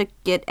 unable to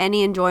get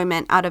any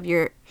enjoyment out of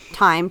your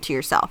time to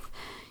yourself.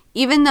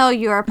 Even though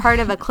you are part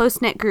of a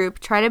close-knit group,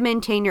 try to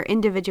maintain your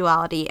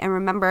individuality and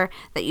remember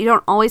that you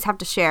don't always have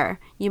to share.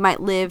 You might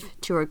live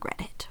to regret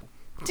it.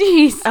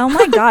 Jeez. Oh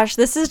my gosh,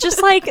 this is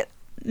just like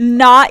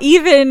not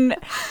even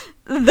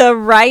the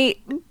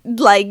right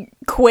like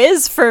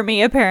quiz for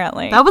me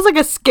apparently. That was like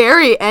a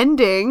scary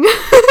ending.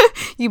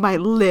 You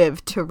might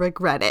live to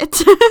regret it.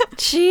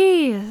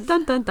 Jeez.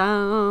 Dun dun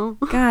dun.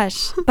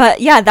 Gosh. But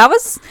yeah,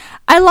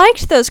 I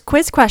liked those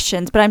quiz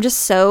questions, but I'm just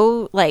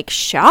so like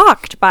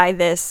shocked by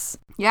this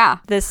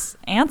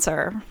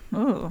answer.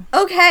 Ooh.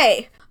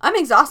 Okay. I'm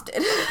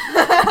exhausted.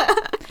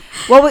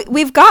 Well,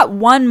 we've got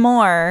one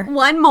more.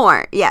 One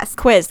more, yes.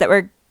 Quiz that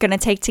we're going to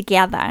take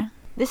together.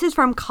 This is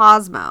from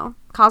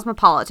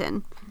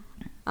Cosmopolitan.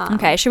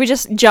 Okay, should we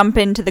just jump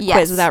into the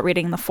quiz without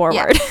reading the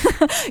foreword?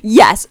 Yes,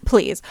 yes,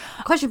 please.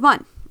 Question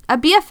 1. A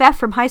BFF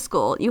from high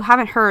school you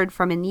haven't heard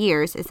from in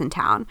years is in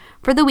town.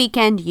 For the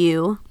weekend,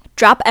 you...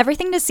 Drop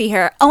everything to see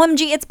her.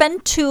 OMG, it's been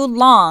too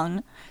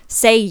long.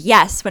 Say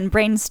yes when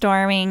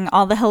brainstorming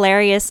all the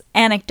hilarious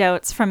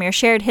anecdotes from your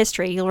shared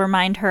history you'll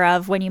remind her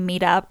of when you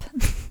meet up.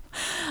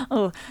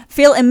 Oh,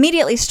 feel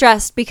immediately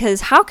stressed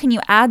because how can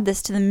you add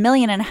this to the 1.5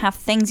 million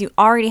things you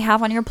already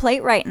have on your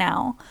plate right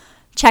now?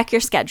 Check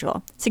your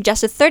schedule.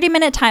 Suggest a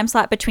 30-minute time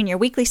slot between your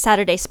weekly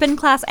Saturday spin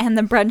class and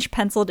the brunch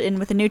penciled in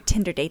with a new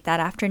Tinder date that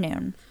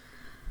afternoon.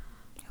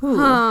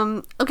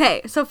 Ooh.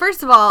 Okay, so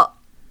first of all,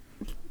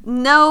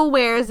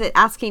 nowhere is it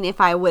asking if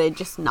I would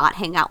just not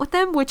hang out with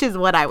them, which is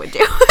what I would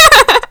do.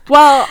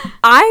 Well,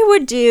 I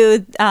would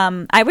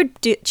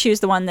choose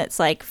the one that's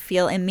like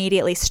feel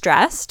immediately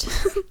stressed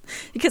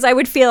because I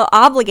would feel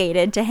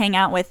obligated to hang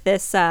out with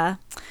this old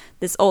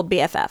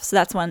BFF. So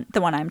that's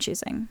the one I'm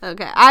choosing.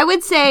 Okay, I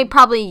would say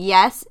probably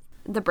yes,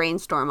 the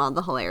brainstorm on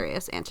the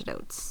hilarious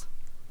antidotes.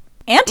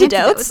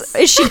 Antidotes?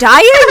 Is she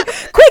dying?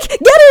 Quick,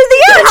 get her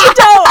the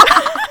antidote!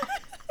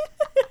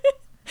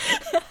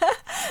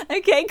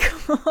 Okay,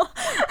 cool.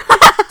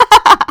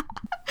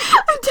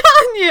 I'm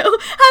telling you. How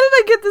did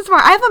I get this far?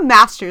 I have a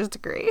master's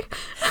degree.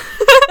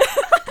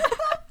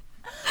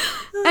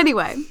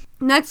 Anyway,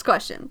 next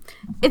question.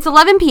 It's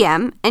 11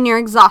 p.m. and you're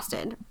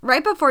exhausted.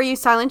 Right before you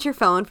silence your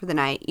phone for the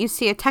night, you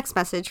see a text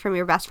message from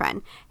your best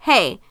friend.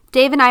 Hey,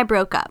 Dave and I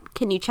broke up.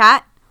 Can you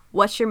chat?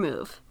 What's your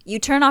move? You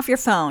turn off your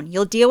phone.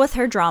 You'll deal with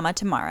her drama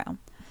tomorrow.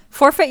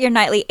 Forfeit your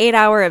nightly 8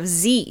 hour of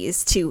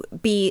Z's to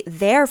be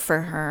there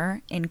for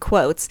her, in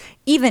quotes,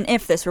 even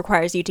if this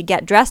requires you to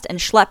get dressed and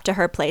schlep to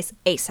her place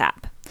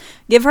ASAP.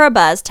 Give her a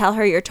buzz, tell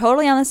her you're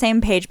totally on the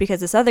same page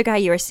because this other guy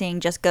you were seeing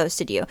just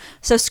ghosted you.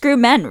 So screw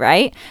men,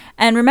 right?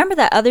 And remember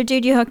that other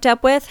dude you hooked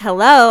up with?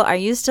 Hello, are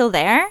you still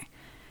there?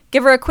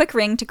 Give her a quick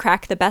ring to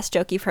crack the best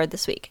joke you've heard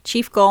this week.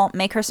 Chief goal,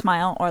 make her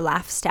smile or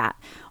laugh stat.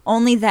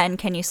 Only then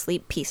can you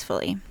sleep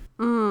peacefully.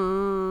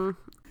 Gonna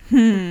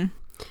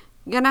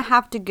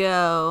have to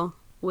go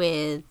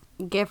with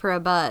give her a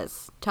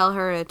buzz. Tell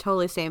her to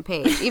totally same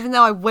page. Even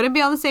though I wouldn't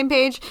be on the same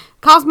page,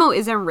 Cosmo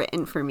isn't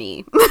written for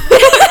me.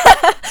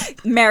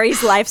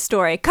 Mary's life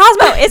story.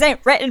 Cosmo isn't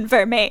written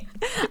for me.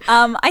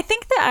 I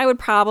think that I would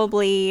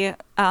probably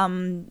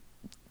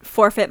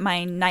forfeit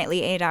my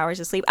nightly 8 hours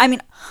of sleep. I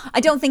mean,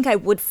 I don't think I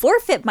would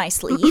forfeit my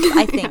sleep.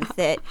 I think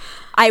that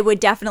I would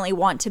definitely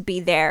want to be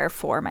there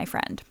for my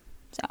friend.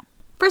 So,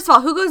 first of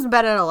all, who goes to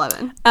bed at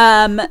 11?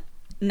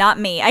 Not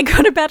me. I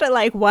go to bed at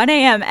like 1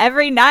 a.m.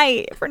 every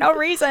night for no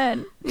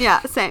reason.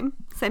 Yeah, same.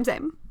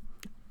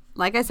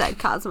 Like I said,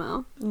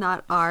 Cosmo,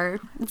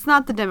 it's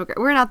not the demographic.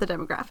 We're not the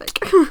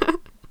demographic.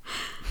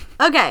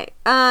 Okay,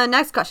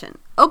 next question.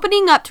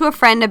 Opening up to a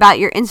friend about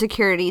your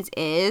insecurities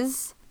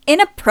is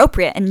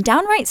inappropriate and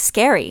downright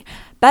scary.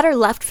 Better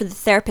left for the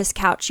therapist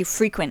couch you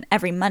frequent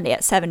every Monday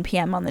at 7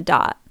 p.m. on the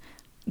dot.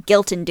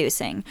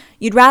 Guilt-inducing.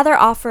 You'd rather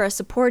offer a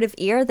supportive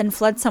ear than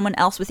flood someone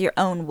else with your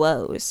own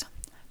woes.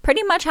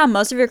 Pretty much how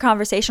most of your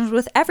conversations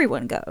with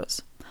everyone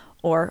goes.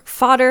 Or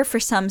fodder for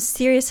some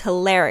seriously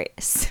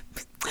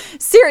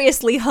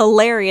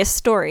hilarious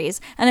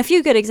stories, and a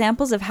few good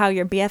examples of how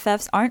your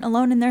BFFs aren't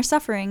alone in their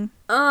suffering.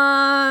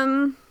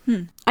 I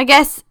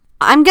guess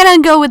I'm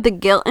gonna go with the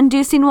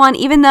guilt-inducing one,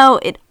 even though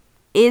it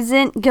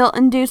isn't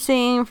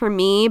guilt-inducing for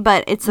me,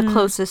 but it's the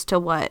closest to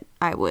what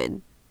I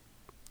would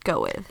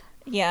go with.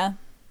 Yeah.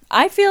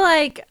 I feel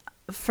like,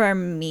 for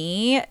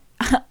me,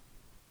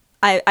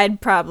 I'd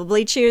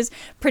probably choose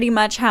pretty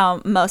much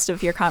how most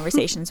of your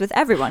conversations with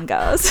everyone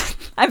goes.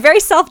 I'm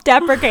very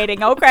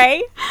self-deprecating,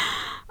 okay?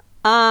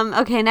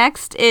 Okay,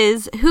 next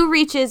is who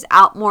reaches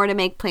out more to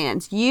make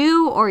plans,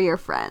 you or your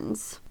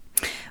friends?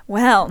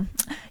 Well,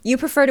 you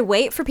prefer to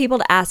wait for people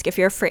to ask if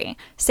you're free.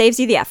 Saves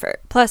you the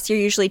effort. Plus, you're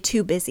usually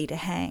too busy to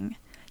hang.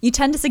 You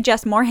tend to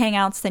suggest more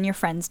hangouts than your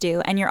friends do,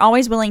 and you're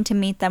always willing to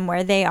meet them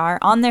where they are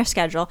on their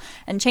schedule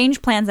and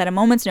change plans at a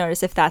moment's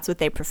notice if that's what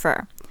they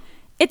prefer.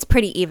 It's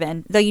pretty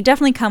even, though you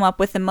definitely come up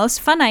with the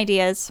most fun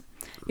ideas.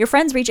 Your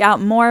friends reach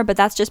out more, but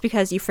that's just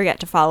because you forget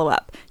to follow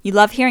up. You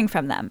love hearing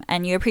from them,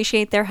 and you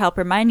appreciate their help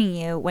reminding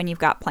you when you've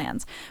got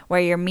plans,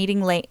 where you're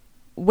meeting,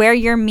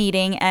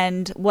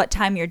 and what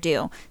time you're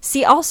due.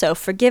 See also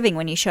forgiving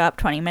when you show up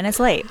 20 minutes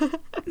late.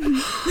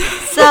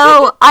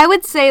 So I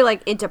would say,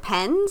 like, it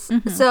depends.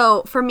 Mm-hmm.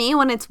 So for me,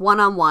 when it's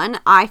one-on-one,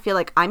 I feel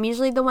like I'm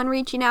usually the one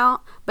reaching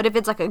out. But if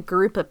it's like a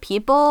group of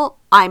people,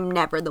 I'm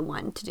never the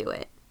one to do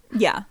it.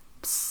 Yeah.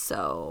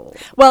 So,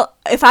 well,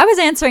 if I was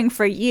answering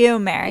for you,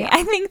 Mary,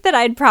 I think that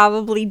I'd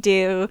probably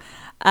do,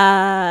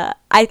 I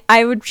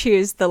would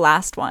choose the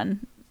last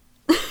one.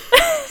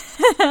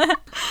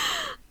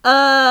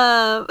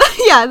 Yeah,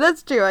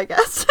 that's true, I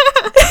guess.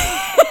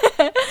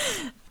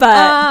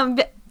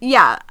 But,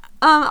 yeah,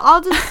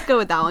 I'll just go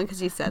with that one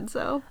because you said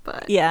so,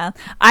 but. Yeah,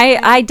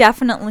 I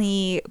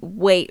definitely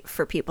wait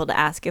for people to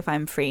ask if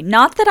I'm free.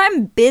 Not that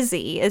I'm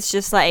busy, it's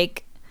just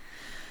like,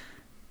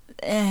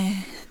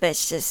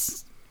 that's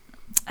just...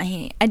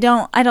 I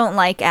don't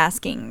like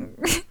asking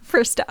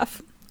for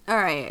stuff. All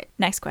right.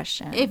 Next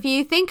question. If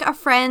you think a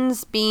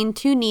friend's being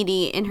too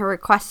needy in her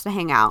request to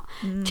hang out,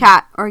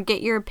 chat, or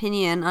get your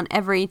opinion on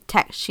every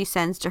text she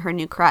sends to her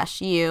new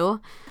crush,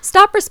 you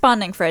stop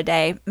responding for a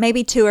day,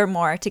 maybe 2 or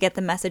more, to get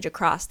the message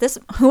across.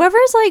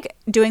 Whoever's like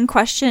doing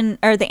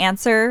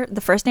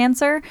the first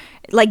answer,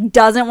 like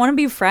doesn't want to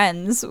be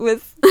friends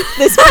with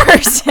this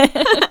person.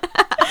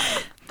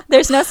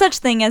 There's no such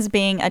thing as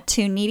being a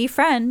too needy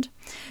friend.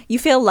 You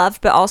feel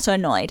loved but also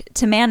annoyed.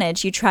 To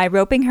manage, you try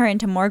roping her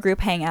into more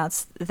group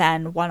hangouts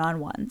than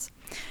one-on-ones.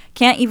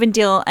 Can't even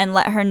deal and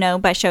let her know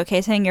by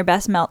showcasing your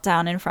best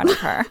meltdown in front of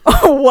her.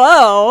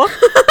 Whoa.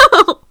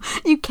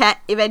 You can't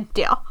even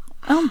deal.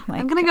 Oh my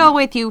God. I'm going to go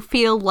with you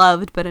feel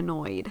loved but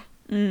annoyed.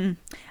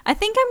 I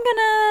think I'm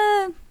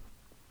going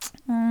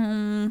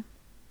to...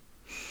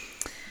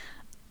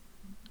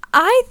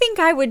 I think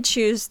I would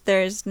choose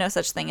there's no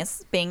such thing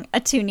as being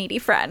a too needy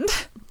friend.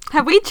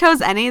 Have we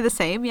chose any of the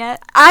same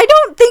yet? I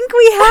don't think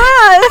we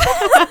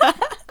have.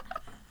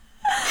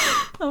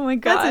 Oh my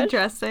God. That's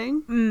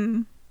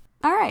interesting.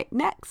 All right,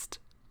 next.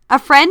 A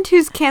friend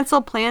who's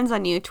canceled plans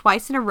on you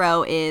twice in a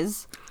row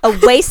is... a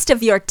waste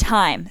of your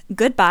time.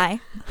 Goodbye.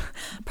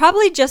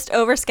 Probably just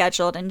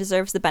overscheduled and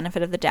deserves the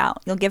benefit of the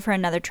doubt. You'll give her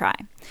another try.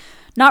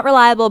 Not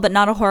reliable, but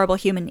not a horrible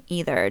human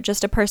either.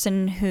 Just a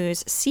person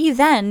whose see you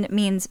then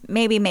means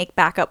maybe make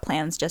backup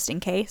plans just in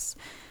case.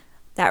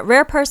 That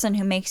rare person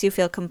who makes you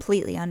feel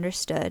completely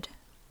understood.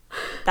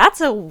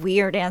 That's a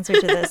weird answer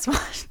to this one.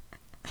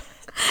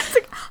 I'm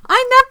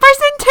that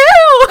person too.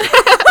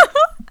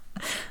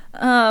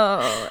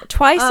 Oh,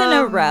 twice in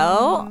a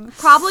row.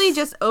 Probably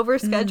just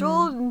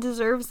overscheduled and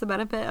deserves the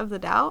benefit of the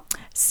doubt.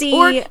 See,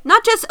 or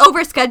not just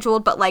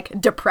overscheduled, but like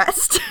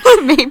depressed,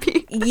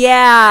 maybe.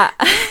 Yeah.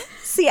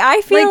 See,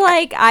 I feel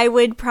like I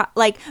would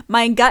like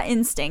my gut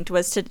instinct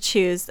was to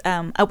choose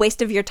a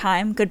waste of your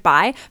time.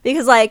 Goodbye,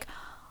 because like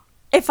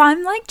if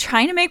I'm like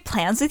trying to make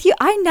plans with you,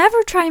 I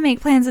never try and make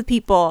plans with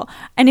people.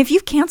 And if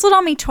you've canceled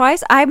on me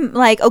twice, I'm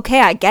like,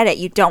 okay, I get it.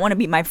 You don't want to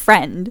be my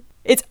friend.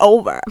 It's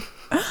over.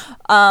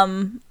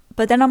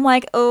 But then I'm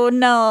like, oh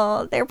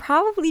no, they're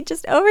probably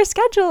just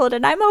overscheduled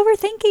and I'm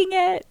overthinking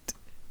it.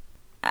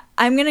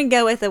 I'm going to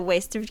go with a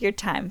waste of your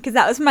time because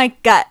that was my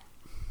gut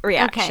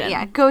reaction. Okay,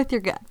 yeah, go with your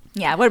gut.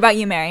 Yeah, what about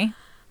you, Mary?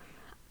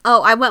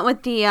 Oh, I went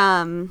with the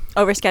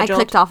overscheduled. I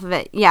clicked off of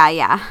it.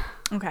 Yeah.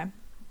 Okay.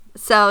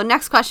 So,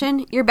 next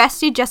question. Your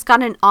bestie just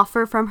got an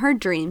offer from her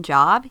dream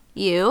job.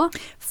 You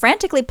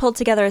frantically pulled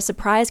together a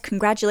surprise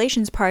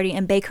congratulations party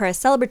and bake her a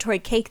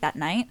celebratory cake that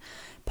night.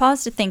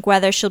 Pause to think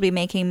whether she'll be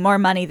making more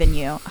money than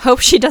you. Hope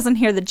she doesn't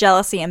hear the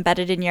jealousy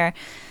embedded in your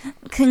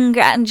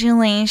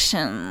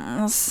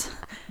congratulations.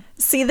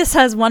 See, this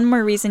has one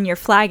more reason you're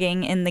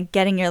flagging in the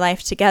getting your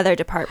life together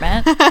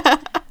department.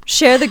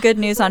 Share the good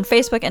news on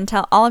Facebook and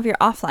tell all of your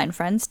offline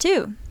friends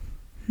too.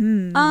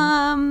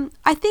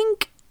 I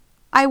think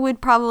I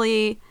would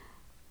probably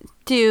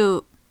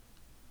do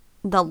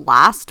the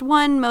last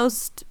one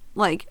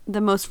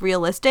the most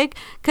realistic,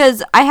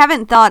 because I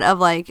haven't thought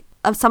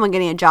of someone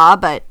getting a job,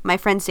 but my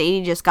friend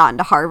Sadie just got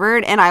into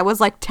Harvard, and I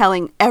was like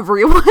telling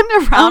everyone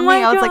around me.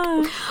 I was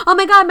like, oh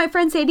my god, my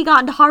friend Sadie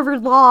got into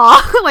Harvard Law.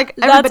 Like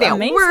everybody at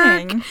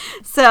work.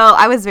 So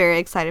I was very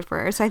excited for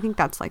her. So I think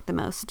that's like the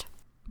most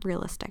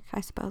realistic, I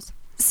suppose.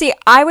 See,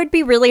 I would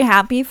be really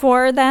happy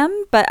for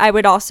them, but I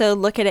would also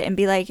look at it and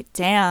be like,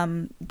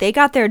 damn, they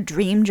got their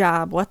dream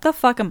job. What the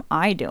fuck am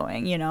I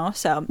doing? You know?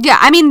 So yeah,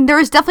 I mean, there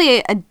was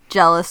definitely a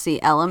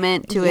jealousy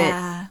element to it.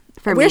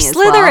 For we're me as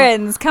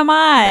Slytherins. Well. Come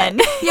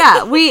on.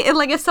 Yeah, we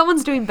like if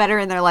someone's doing better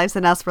in their lives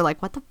than us, we're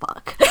like, what the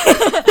fuck?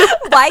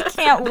 Why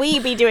can't we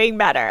be doing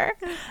better?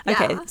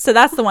 Okay, so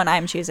that's the one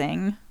I'm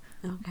choosing.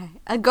 Okay.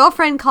 A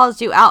girlfriend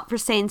calls you out for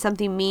saying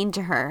something mean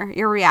to her.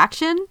 Your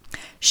reaction?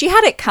 She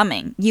had it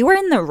coming. You were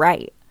in the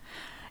right.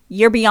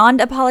 You're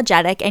beyond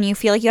apologetic and you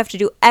feel like you have to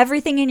do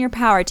everything in your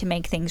power to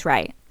make things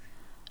right.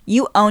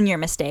 You own your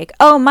mistake.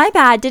 Oh, my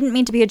bad. Didn't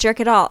mean to be a jerk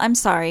at all. I'm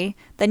sorry.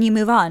 Then you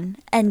move on.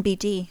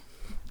 NBD.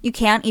 You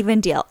can't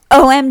even deal.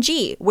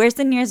 OMG. Where's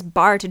the nearest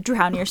bar to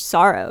drown your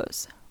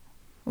sorrows?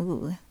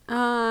 Ooh.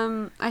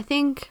 I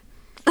think...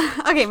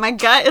 Okay, my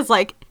gut is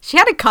like, she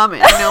had it coming.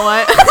 You know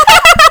what?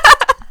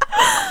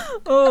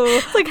 Oh,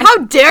 it's like, how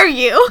dare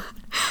you?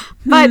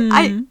 But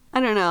I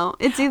don't know.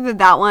 It's either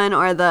that one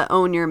or the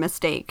own your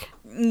mistake.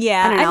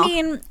 Yeah, I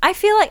mean, I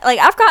feel like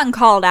I've gotten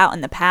called out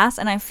in the past,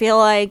 and I feel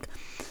like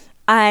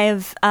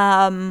I've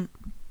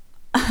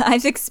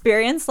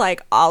experienced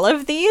like all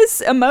of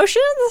these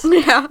emotions.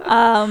 Yeah.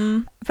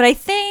 But I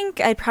think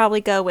I'd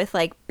probably go with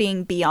like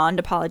being beyond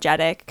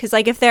apologetic, because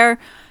like if they're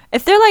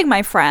like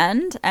my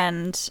friend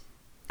and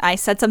I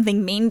said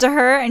something mean to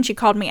her and she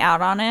called me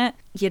out on it,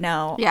 you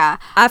know, yeah,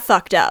 I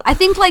fucked up. I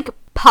think like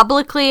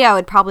publicly I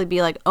would probably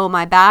be like, oh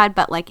my bad,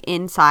 but like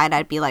inside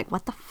I'd be like,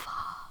 what the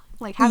fuck?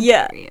 Like, how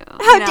dare you?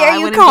 How dare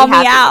you call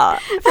me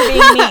out for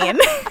being mean?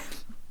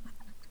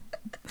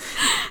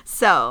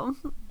 So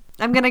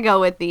I'm gonna go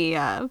with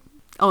the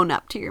own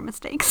up to your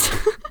mistakes.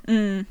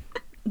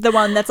 The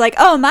one that's like,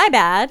 oh, my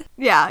bad.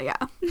 Yeah.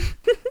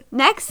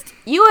 Next,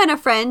 you and a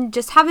friend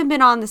just haven't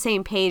been on the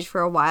same page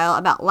for a while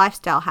about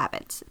lifestyle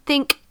habits.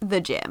 Think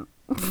the gym.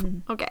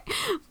 Okay.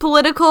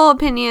 Political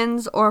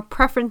opinions or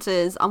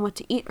preferences on what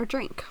to eat or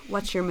drink.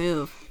 What's your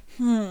move?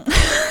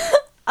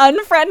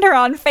 Unfriend her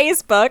on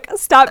Facebook.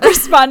 Stop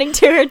responding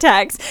to her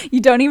texts.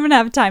 You don't even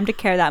have time to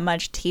care that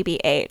much,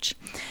 TBH.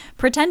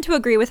 Pretend to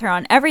agree with her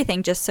on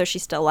everything just so she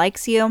still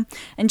likes you.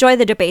 Enjoy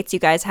the debates you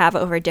guys have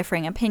over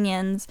differing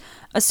opinions.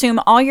 Assume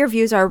all your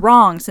views are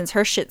wrong since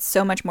her shit's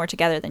so much more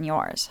together than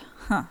yours.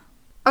 Huh.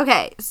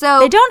 Okay,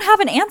 so... They don't have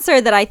an answer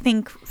that I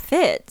think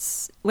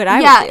fits what I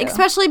would do.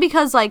 Especially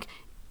because, like,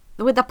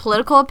 with the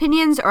political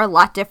opinions are a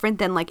lot different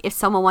than, like, if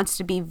someone wants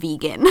to be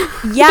vegan.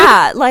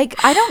 Yeah, like,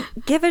 I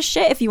don't give a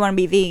shit if you want to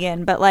be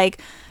vegan, but,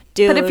 like...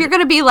 Dude. But if you're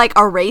going to be, like,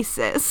 a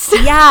racist.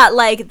 Yeah,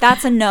 like,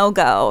 that's a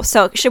no-go.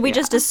 So should we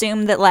just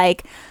assume that,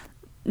 like,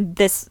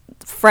 this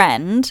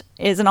friend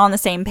isn't on the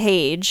same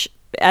page,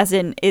 as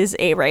in is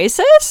a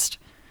racist?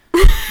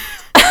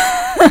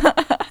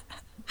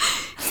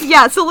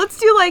 Yeah, so let's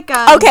do, like...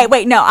 Okay,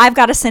 wait, no, I've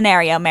got a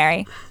scenario,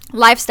 Mary.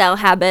 Lifestyle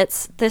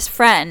habits. This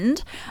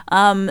friend,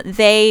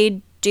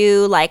 they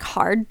do, like,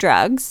 hard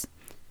drugs.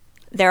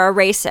 They're a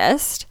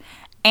racist.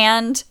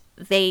 And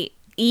they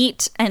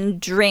eat and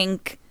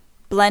drink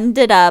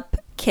blended up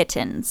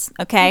kittens.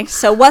 Okay,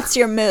 so what's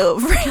your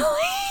move, really?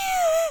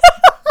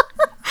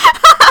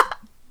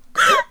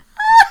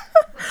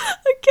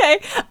 Okay,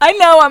 I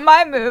know what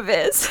my move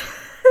is.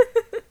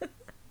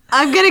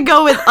 I'm gonna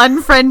go with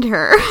unfriend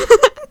her.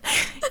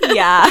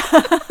 Yeah.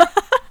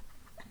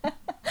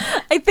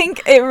 I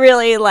think it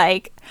really,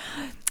 like,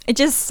 it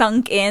just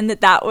sunk in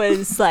that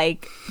was,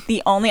 like,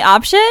 the only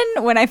option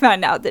when I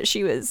found out that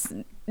she was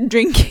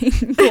drinking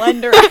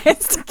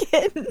blenderized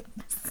kittens.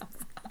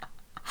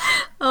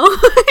 Oh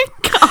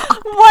my god.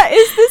 What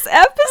is this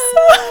episode?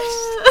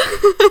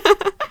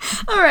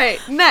 All right,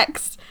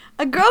 next.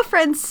 A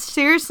girlfriend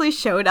seriously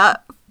showed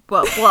up.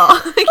 Well,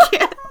 I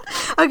can't.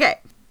 Okay.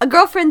 A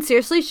girlfriend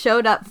seriously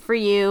showed up for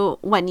you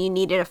when you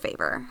needed a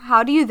favor.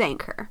 How do you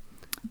thank her?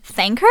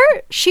 Thank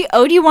her? She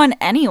owed you one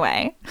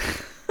anyway.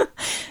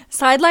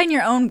 Sideline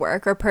your own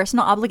work or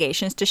personal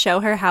obligations to show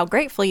her how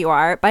grateful you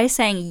are by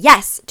saying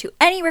yes to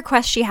any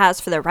request she has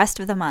for the rest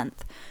of the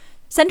month.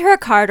 Send her a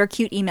card or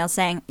cute email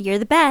saying, "You're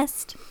the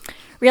best."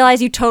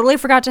 Realize you totally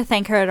forgot to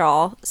thank her at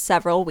all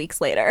several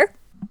weeks later.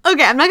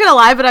 Okay, I'm not gonna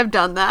lie, but I've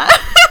done that.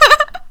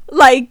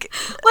 Like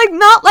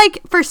not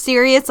like for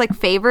serious like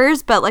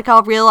favors, but like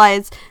I'll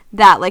realize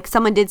that like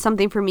someone did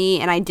something for me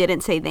and I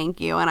didn't say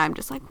thank you, and I'm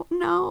just like,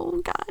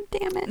 no, god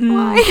damn it,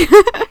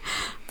 why?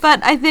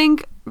 But I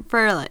think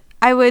for like,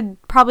 I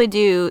would probably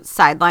do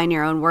sideline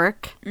your own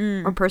work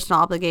or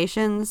personal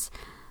obligations.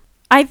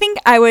 I think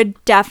I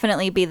would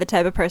definitely be the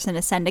type of person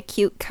to send a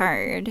cute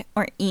card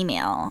or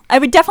email. I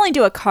would definitely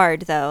do a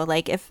card, though.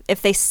 Like,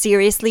 if they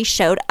seriously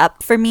showed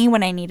up for me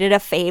when I needed a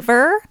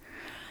favor,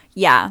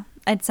 yeah,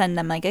 I'd send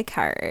them, like, a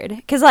card.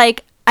 Because,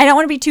 like, I don't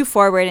want to be too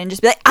forward and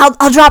just be like,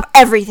 I'll drop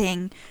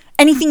everything.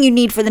 Anything you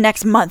need for the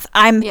next month,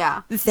 I'm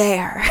there.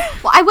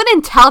 Well, I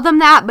wouldn't tell them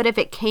that, but if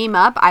it came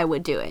up, I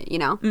would do it, you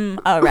know?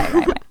 Oh,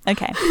 right.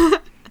 Okay.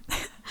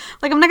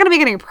 Like, I'm not going to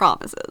make any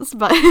promises,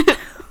 but...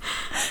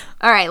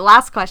 All right,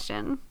 last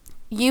question.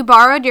 You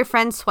borrowed your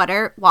friend's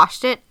sweater,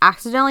 washed it,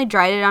 accidentally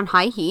dried it on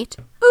high heat.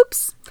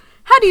 Oops.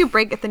 How do you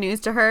break the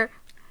news to her?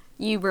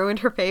 You ruined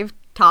her fave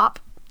top.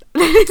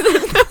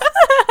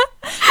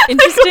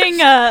 Interesting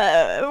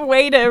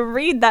way to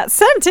read that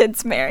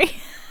sentence, Mary.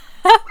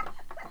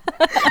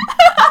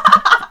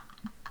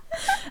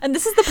 And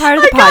this is the part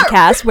of the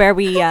podcast where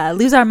we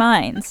lose our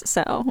minds,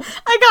 so.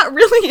 I got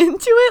really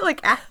into it, like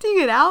acting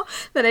it out,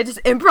 then I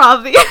just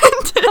improv the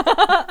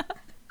end.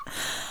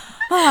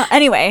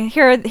 Anyway,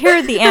 here are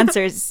the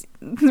answers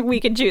we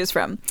can choose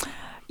from.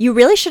 You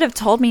really should have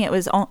told me it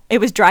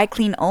was dry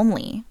clean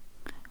only.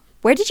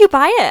 Where did you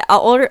buy it?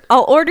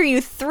 I'll order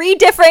you 3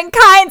 different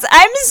kinds.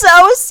 I'm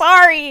so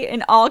sorry,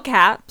 in all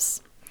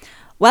caps.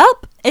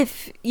 Well,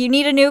 if you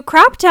need a new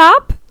crop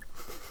top,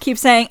 keep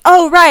saying,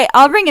 "Oh right,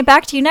 I'll bring it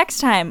back to you next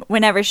time,"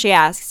 whenever she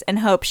asks, and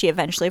hope she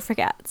eventually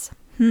forgets.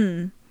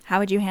 How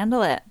would you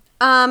handle it?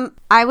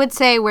 I would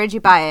say, where'd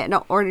you buy it? And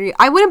I'll order you.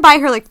 I wouldn't buy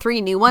her like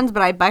 3 new ones,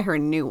 but I'd buy her a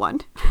new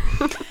one.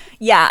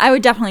 Yeah, I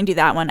would definitely do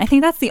that one. I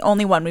think that's the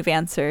only one we've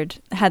had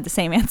the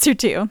same answer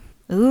to.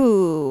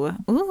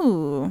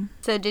 Ooh.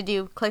 So did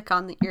you click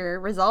on your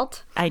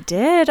result? I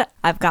did.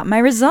 I've got my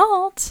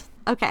result.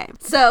 Okay,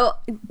 so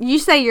you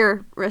say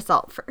your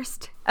result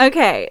first.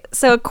 Okay,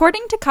 so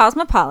according to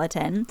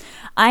Cosmopolitan,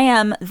 I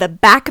am the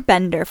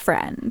backbender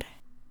friend.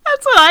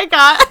 That's what I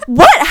got.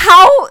 What?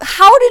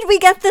 How did we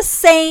get the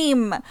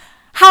same?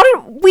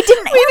 We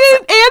didn't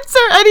answer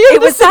any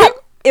of the same.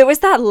 It was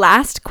that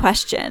last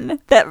question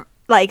that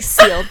like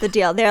sealed the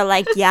deal. They're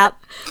like, yep.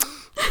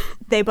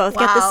 They both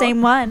get the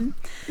same one.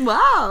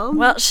 Wow.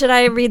 Well, should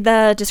I read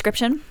the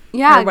description?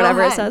 Yeah, or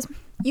whatever it says.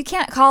 You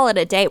can't call it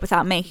a date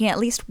without making at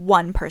least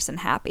one person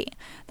happy.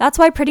 That's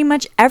why pretty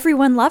much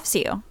everyone loves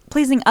you.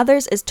 Pleasing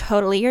others is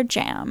totally your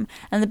jam,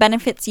 and the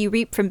benefits you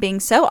reap from being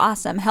so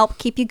awesome help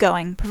keep you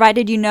going,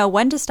 provided you know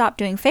when to stop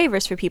doing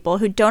favors for people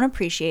who don't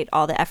appreciate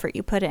all the effort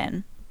you put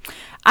in.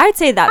 I'd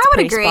say that's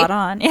pretty spot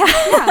on. Yeah.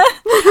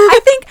 I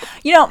think,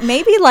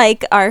 maybe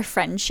like our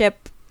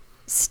friendship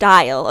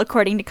style,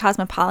 according to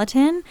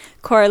Cosmopolitan,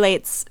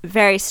 correlates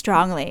very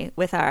strongly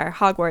with our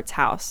Hogwarts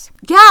house.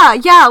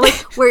 Yeah,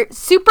 like we're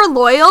super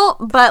loyal,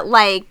 but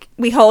like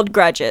we hold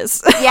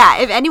grudges. Yeah,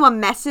 if anyone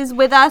messes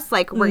with us,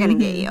 like we're gonna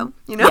get you.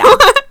 Yeah.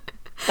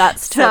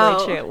 That's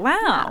totally true. Wow,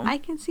 yeah, I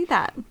can see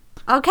that.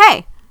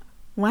 Okay.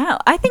 Wow,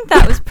 I think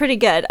that was pretty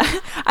good.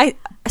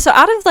 So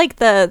out of like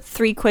the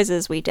 3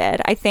 quizzes we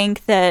did, I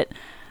think that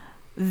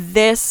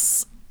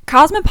this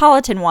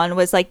Cosmopolitan one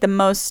was like the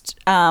most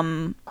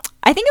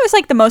I think it was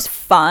like the most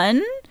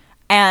fun,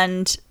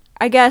 and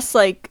I guess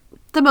like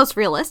the most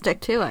realistic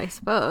too, I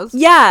suppose.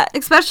 Yeah.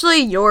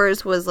 Especially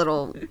yours was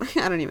little,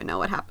 I don't even know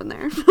what happened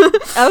there.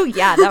 Oh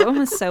yeah, that one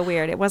was so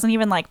weird. It wasn't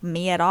even like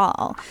me at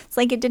all. It's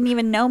like it didn't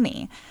even know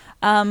me.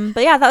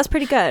 But yeah, that was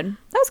pretty good.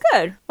 That was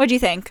good. What'd you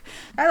think?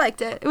 I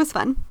liked it. It was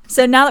fun.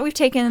 So now that we've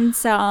taken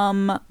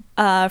some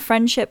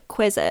friendship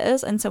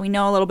quizzes, and so we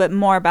know a little bit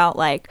more about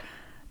like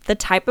the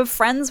type of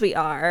friends we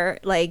are,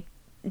 like,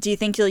 do you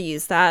think you'll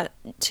use that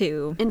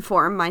to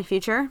inform my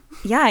future?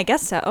 Yeah, I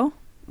guess so.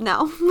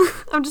 No.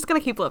 I'm just going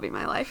to keep living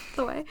my life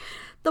the way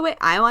the way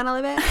I want to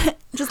live it.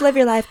 Just live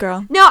your life,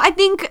 girl. No, I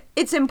think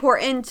it's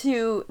important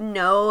to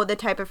know the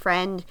type of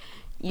friend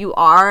you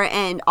are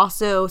and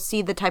also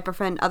see the type of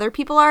friend other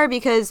people are,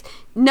 because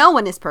no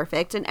one is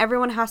perfect and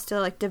everyone has to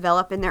like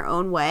develop in their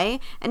own way.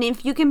 And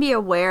if you can be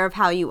aware of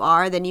how you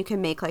are, then you can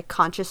make like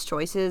conscious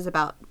choices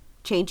about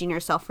changing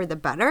yourself for the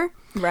better.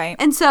 Right.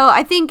 And so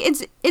I think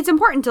it's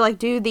important to like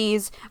do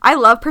these. I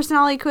love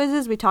personality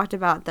quizzes. We talked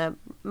about the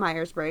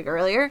Myers-Briggs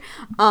earlier.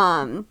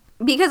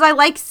 Because I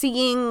like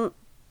seeing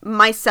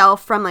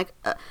myself from like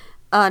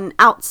an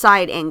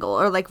outside angle,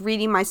 or like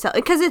reading myself,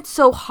 because it's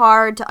so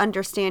hard to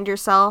understand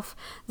yourself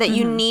that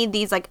you need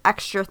these like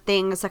extra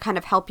things to kind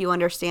of help you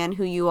understand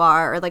who you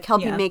are, or like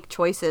help you make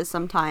choices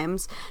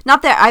sometimes.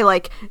 Not that I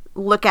like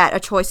look at a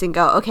choice and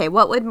go, okay,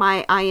 what would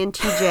my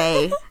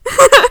INTJ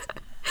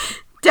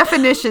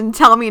definition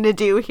tell me to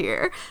do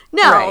here?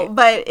 No, right.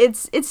 But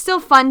it's still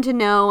fun to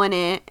know, and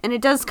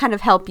it does kind of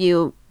help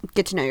you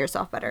get to know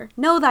yourself better.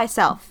 Know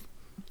thyself,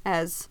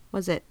 as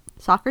was it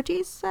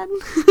Socrates said?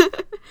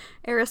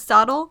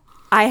 Aristotle?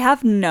 I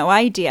have no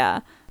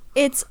idea.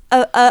 It's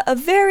a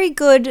very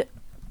good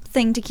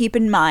thing to keep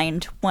in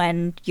mind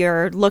when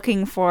you're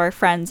looking for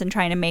friends and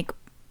trying to make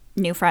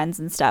new friends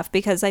and stuff,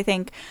 because I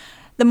think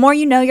the more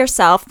you know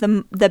yourself,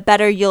 the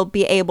better you'll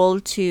be able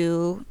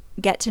to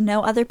get to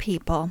know other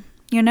people,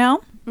 you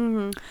know?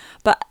 Mm-hmm.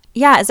 But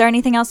yeah, is there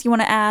anything else you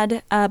want to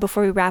add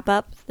before we wrap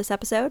up this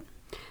episode?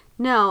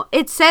 No,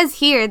 it says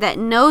here that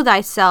know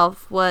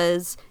thyself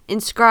was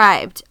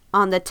inscribed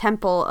on the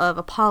temple of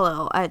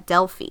Apollo at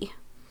Delphi.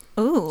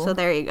 Ooh. So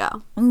there you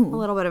go. Ooh, a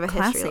little bit of a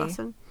classy. history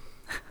lesson.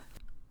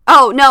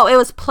 Oh, no, it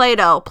was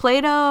Plato.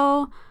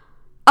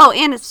 Oh,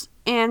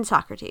 and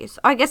Socrates.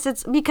 I guess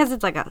it's because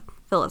it's like a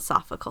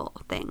philosophical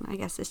thing. I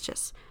guess it's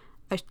just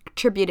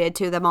attributed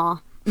to them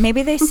all.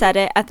 Maybe they said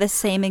it at the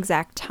same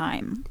exact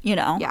time, you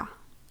know? Yeah.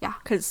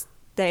 Because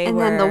then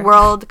the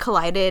world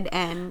collided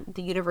and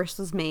the universe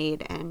was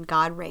made and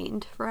God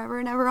reigned forever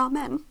and ever.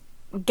 Amen.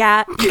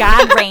 God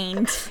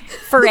reigned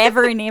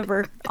forever and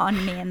ever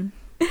on men.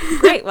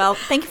 Great. Well,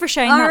 thank you for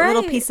sharing that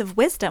little piece of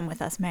wisdom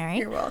with us, Mary.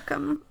 You're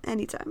welcome.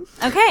 Anytime.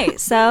 Okay,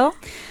 so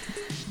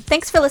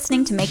thanks for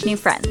listening to Make New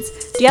Friends.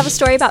 Do you have a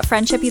story about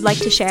friendship you'd like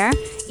to share?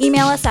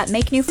 Email us at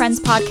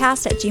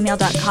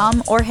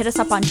makenewfriendspodcast@gmail.com or hit us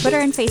up on Twitter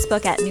and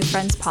Facebook at New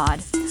Friends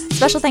Pod.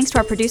 Special thanks to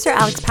our producer,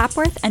 Alex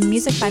Papworth, and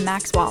music by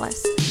Max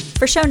Wallace.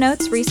 For show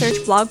notes,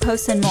 research, blog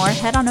posts, and more,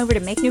 head on over to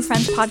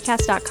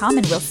makenewfriendspodcast.com,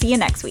 and we'll see you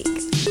next week.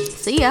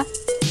 See ya.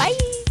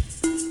 Bye.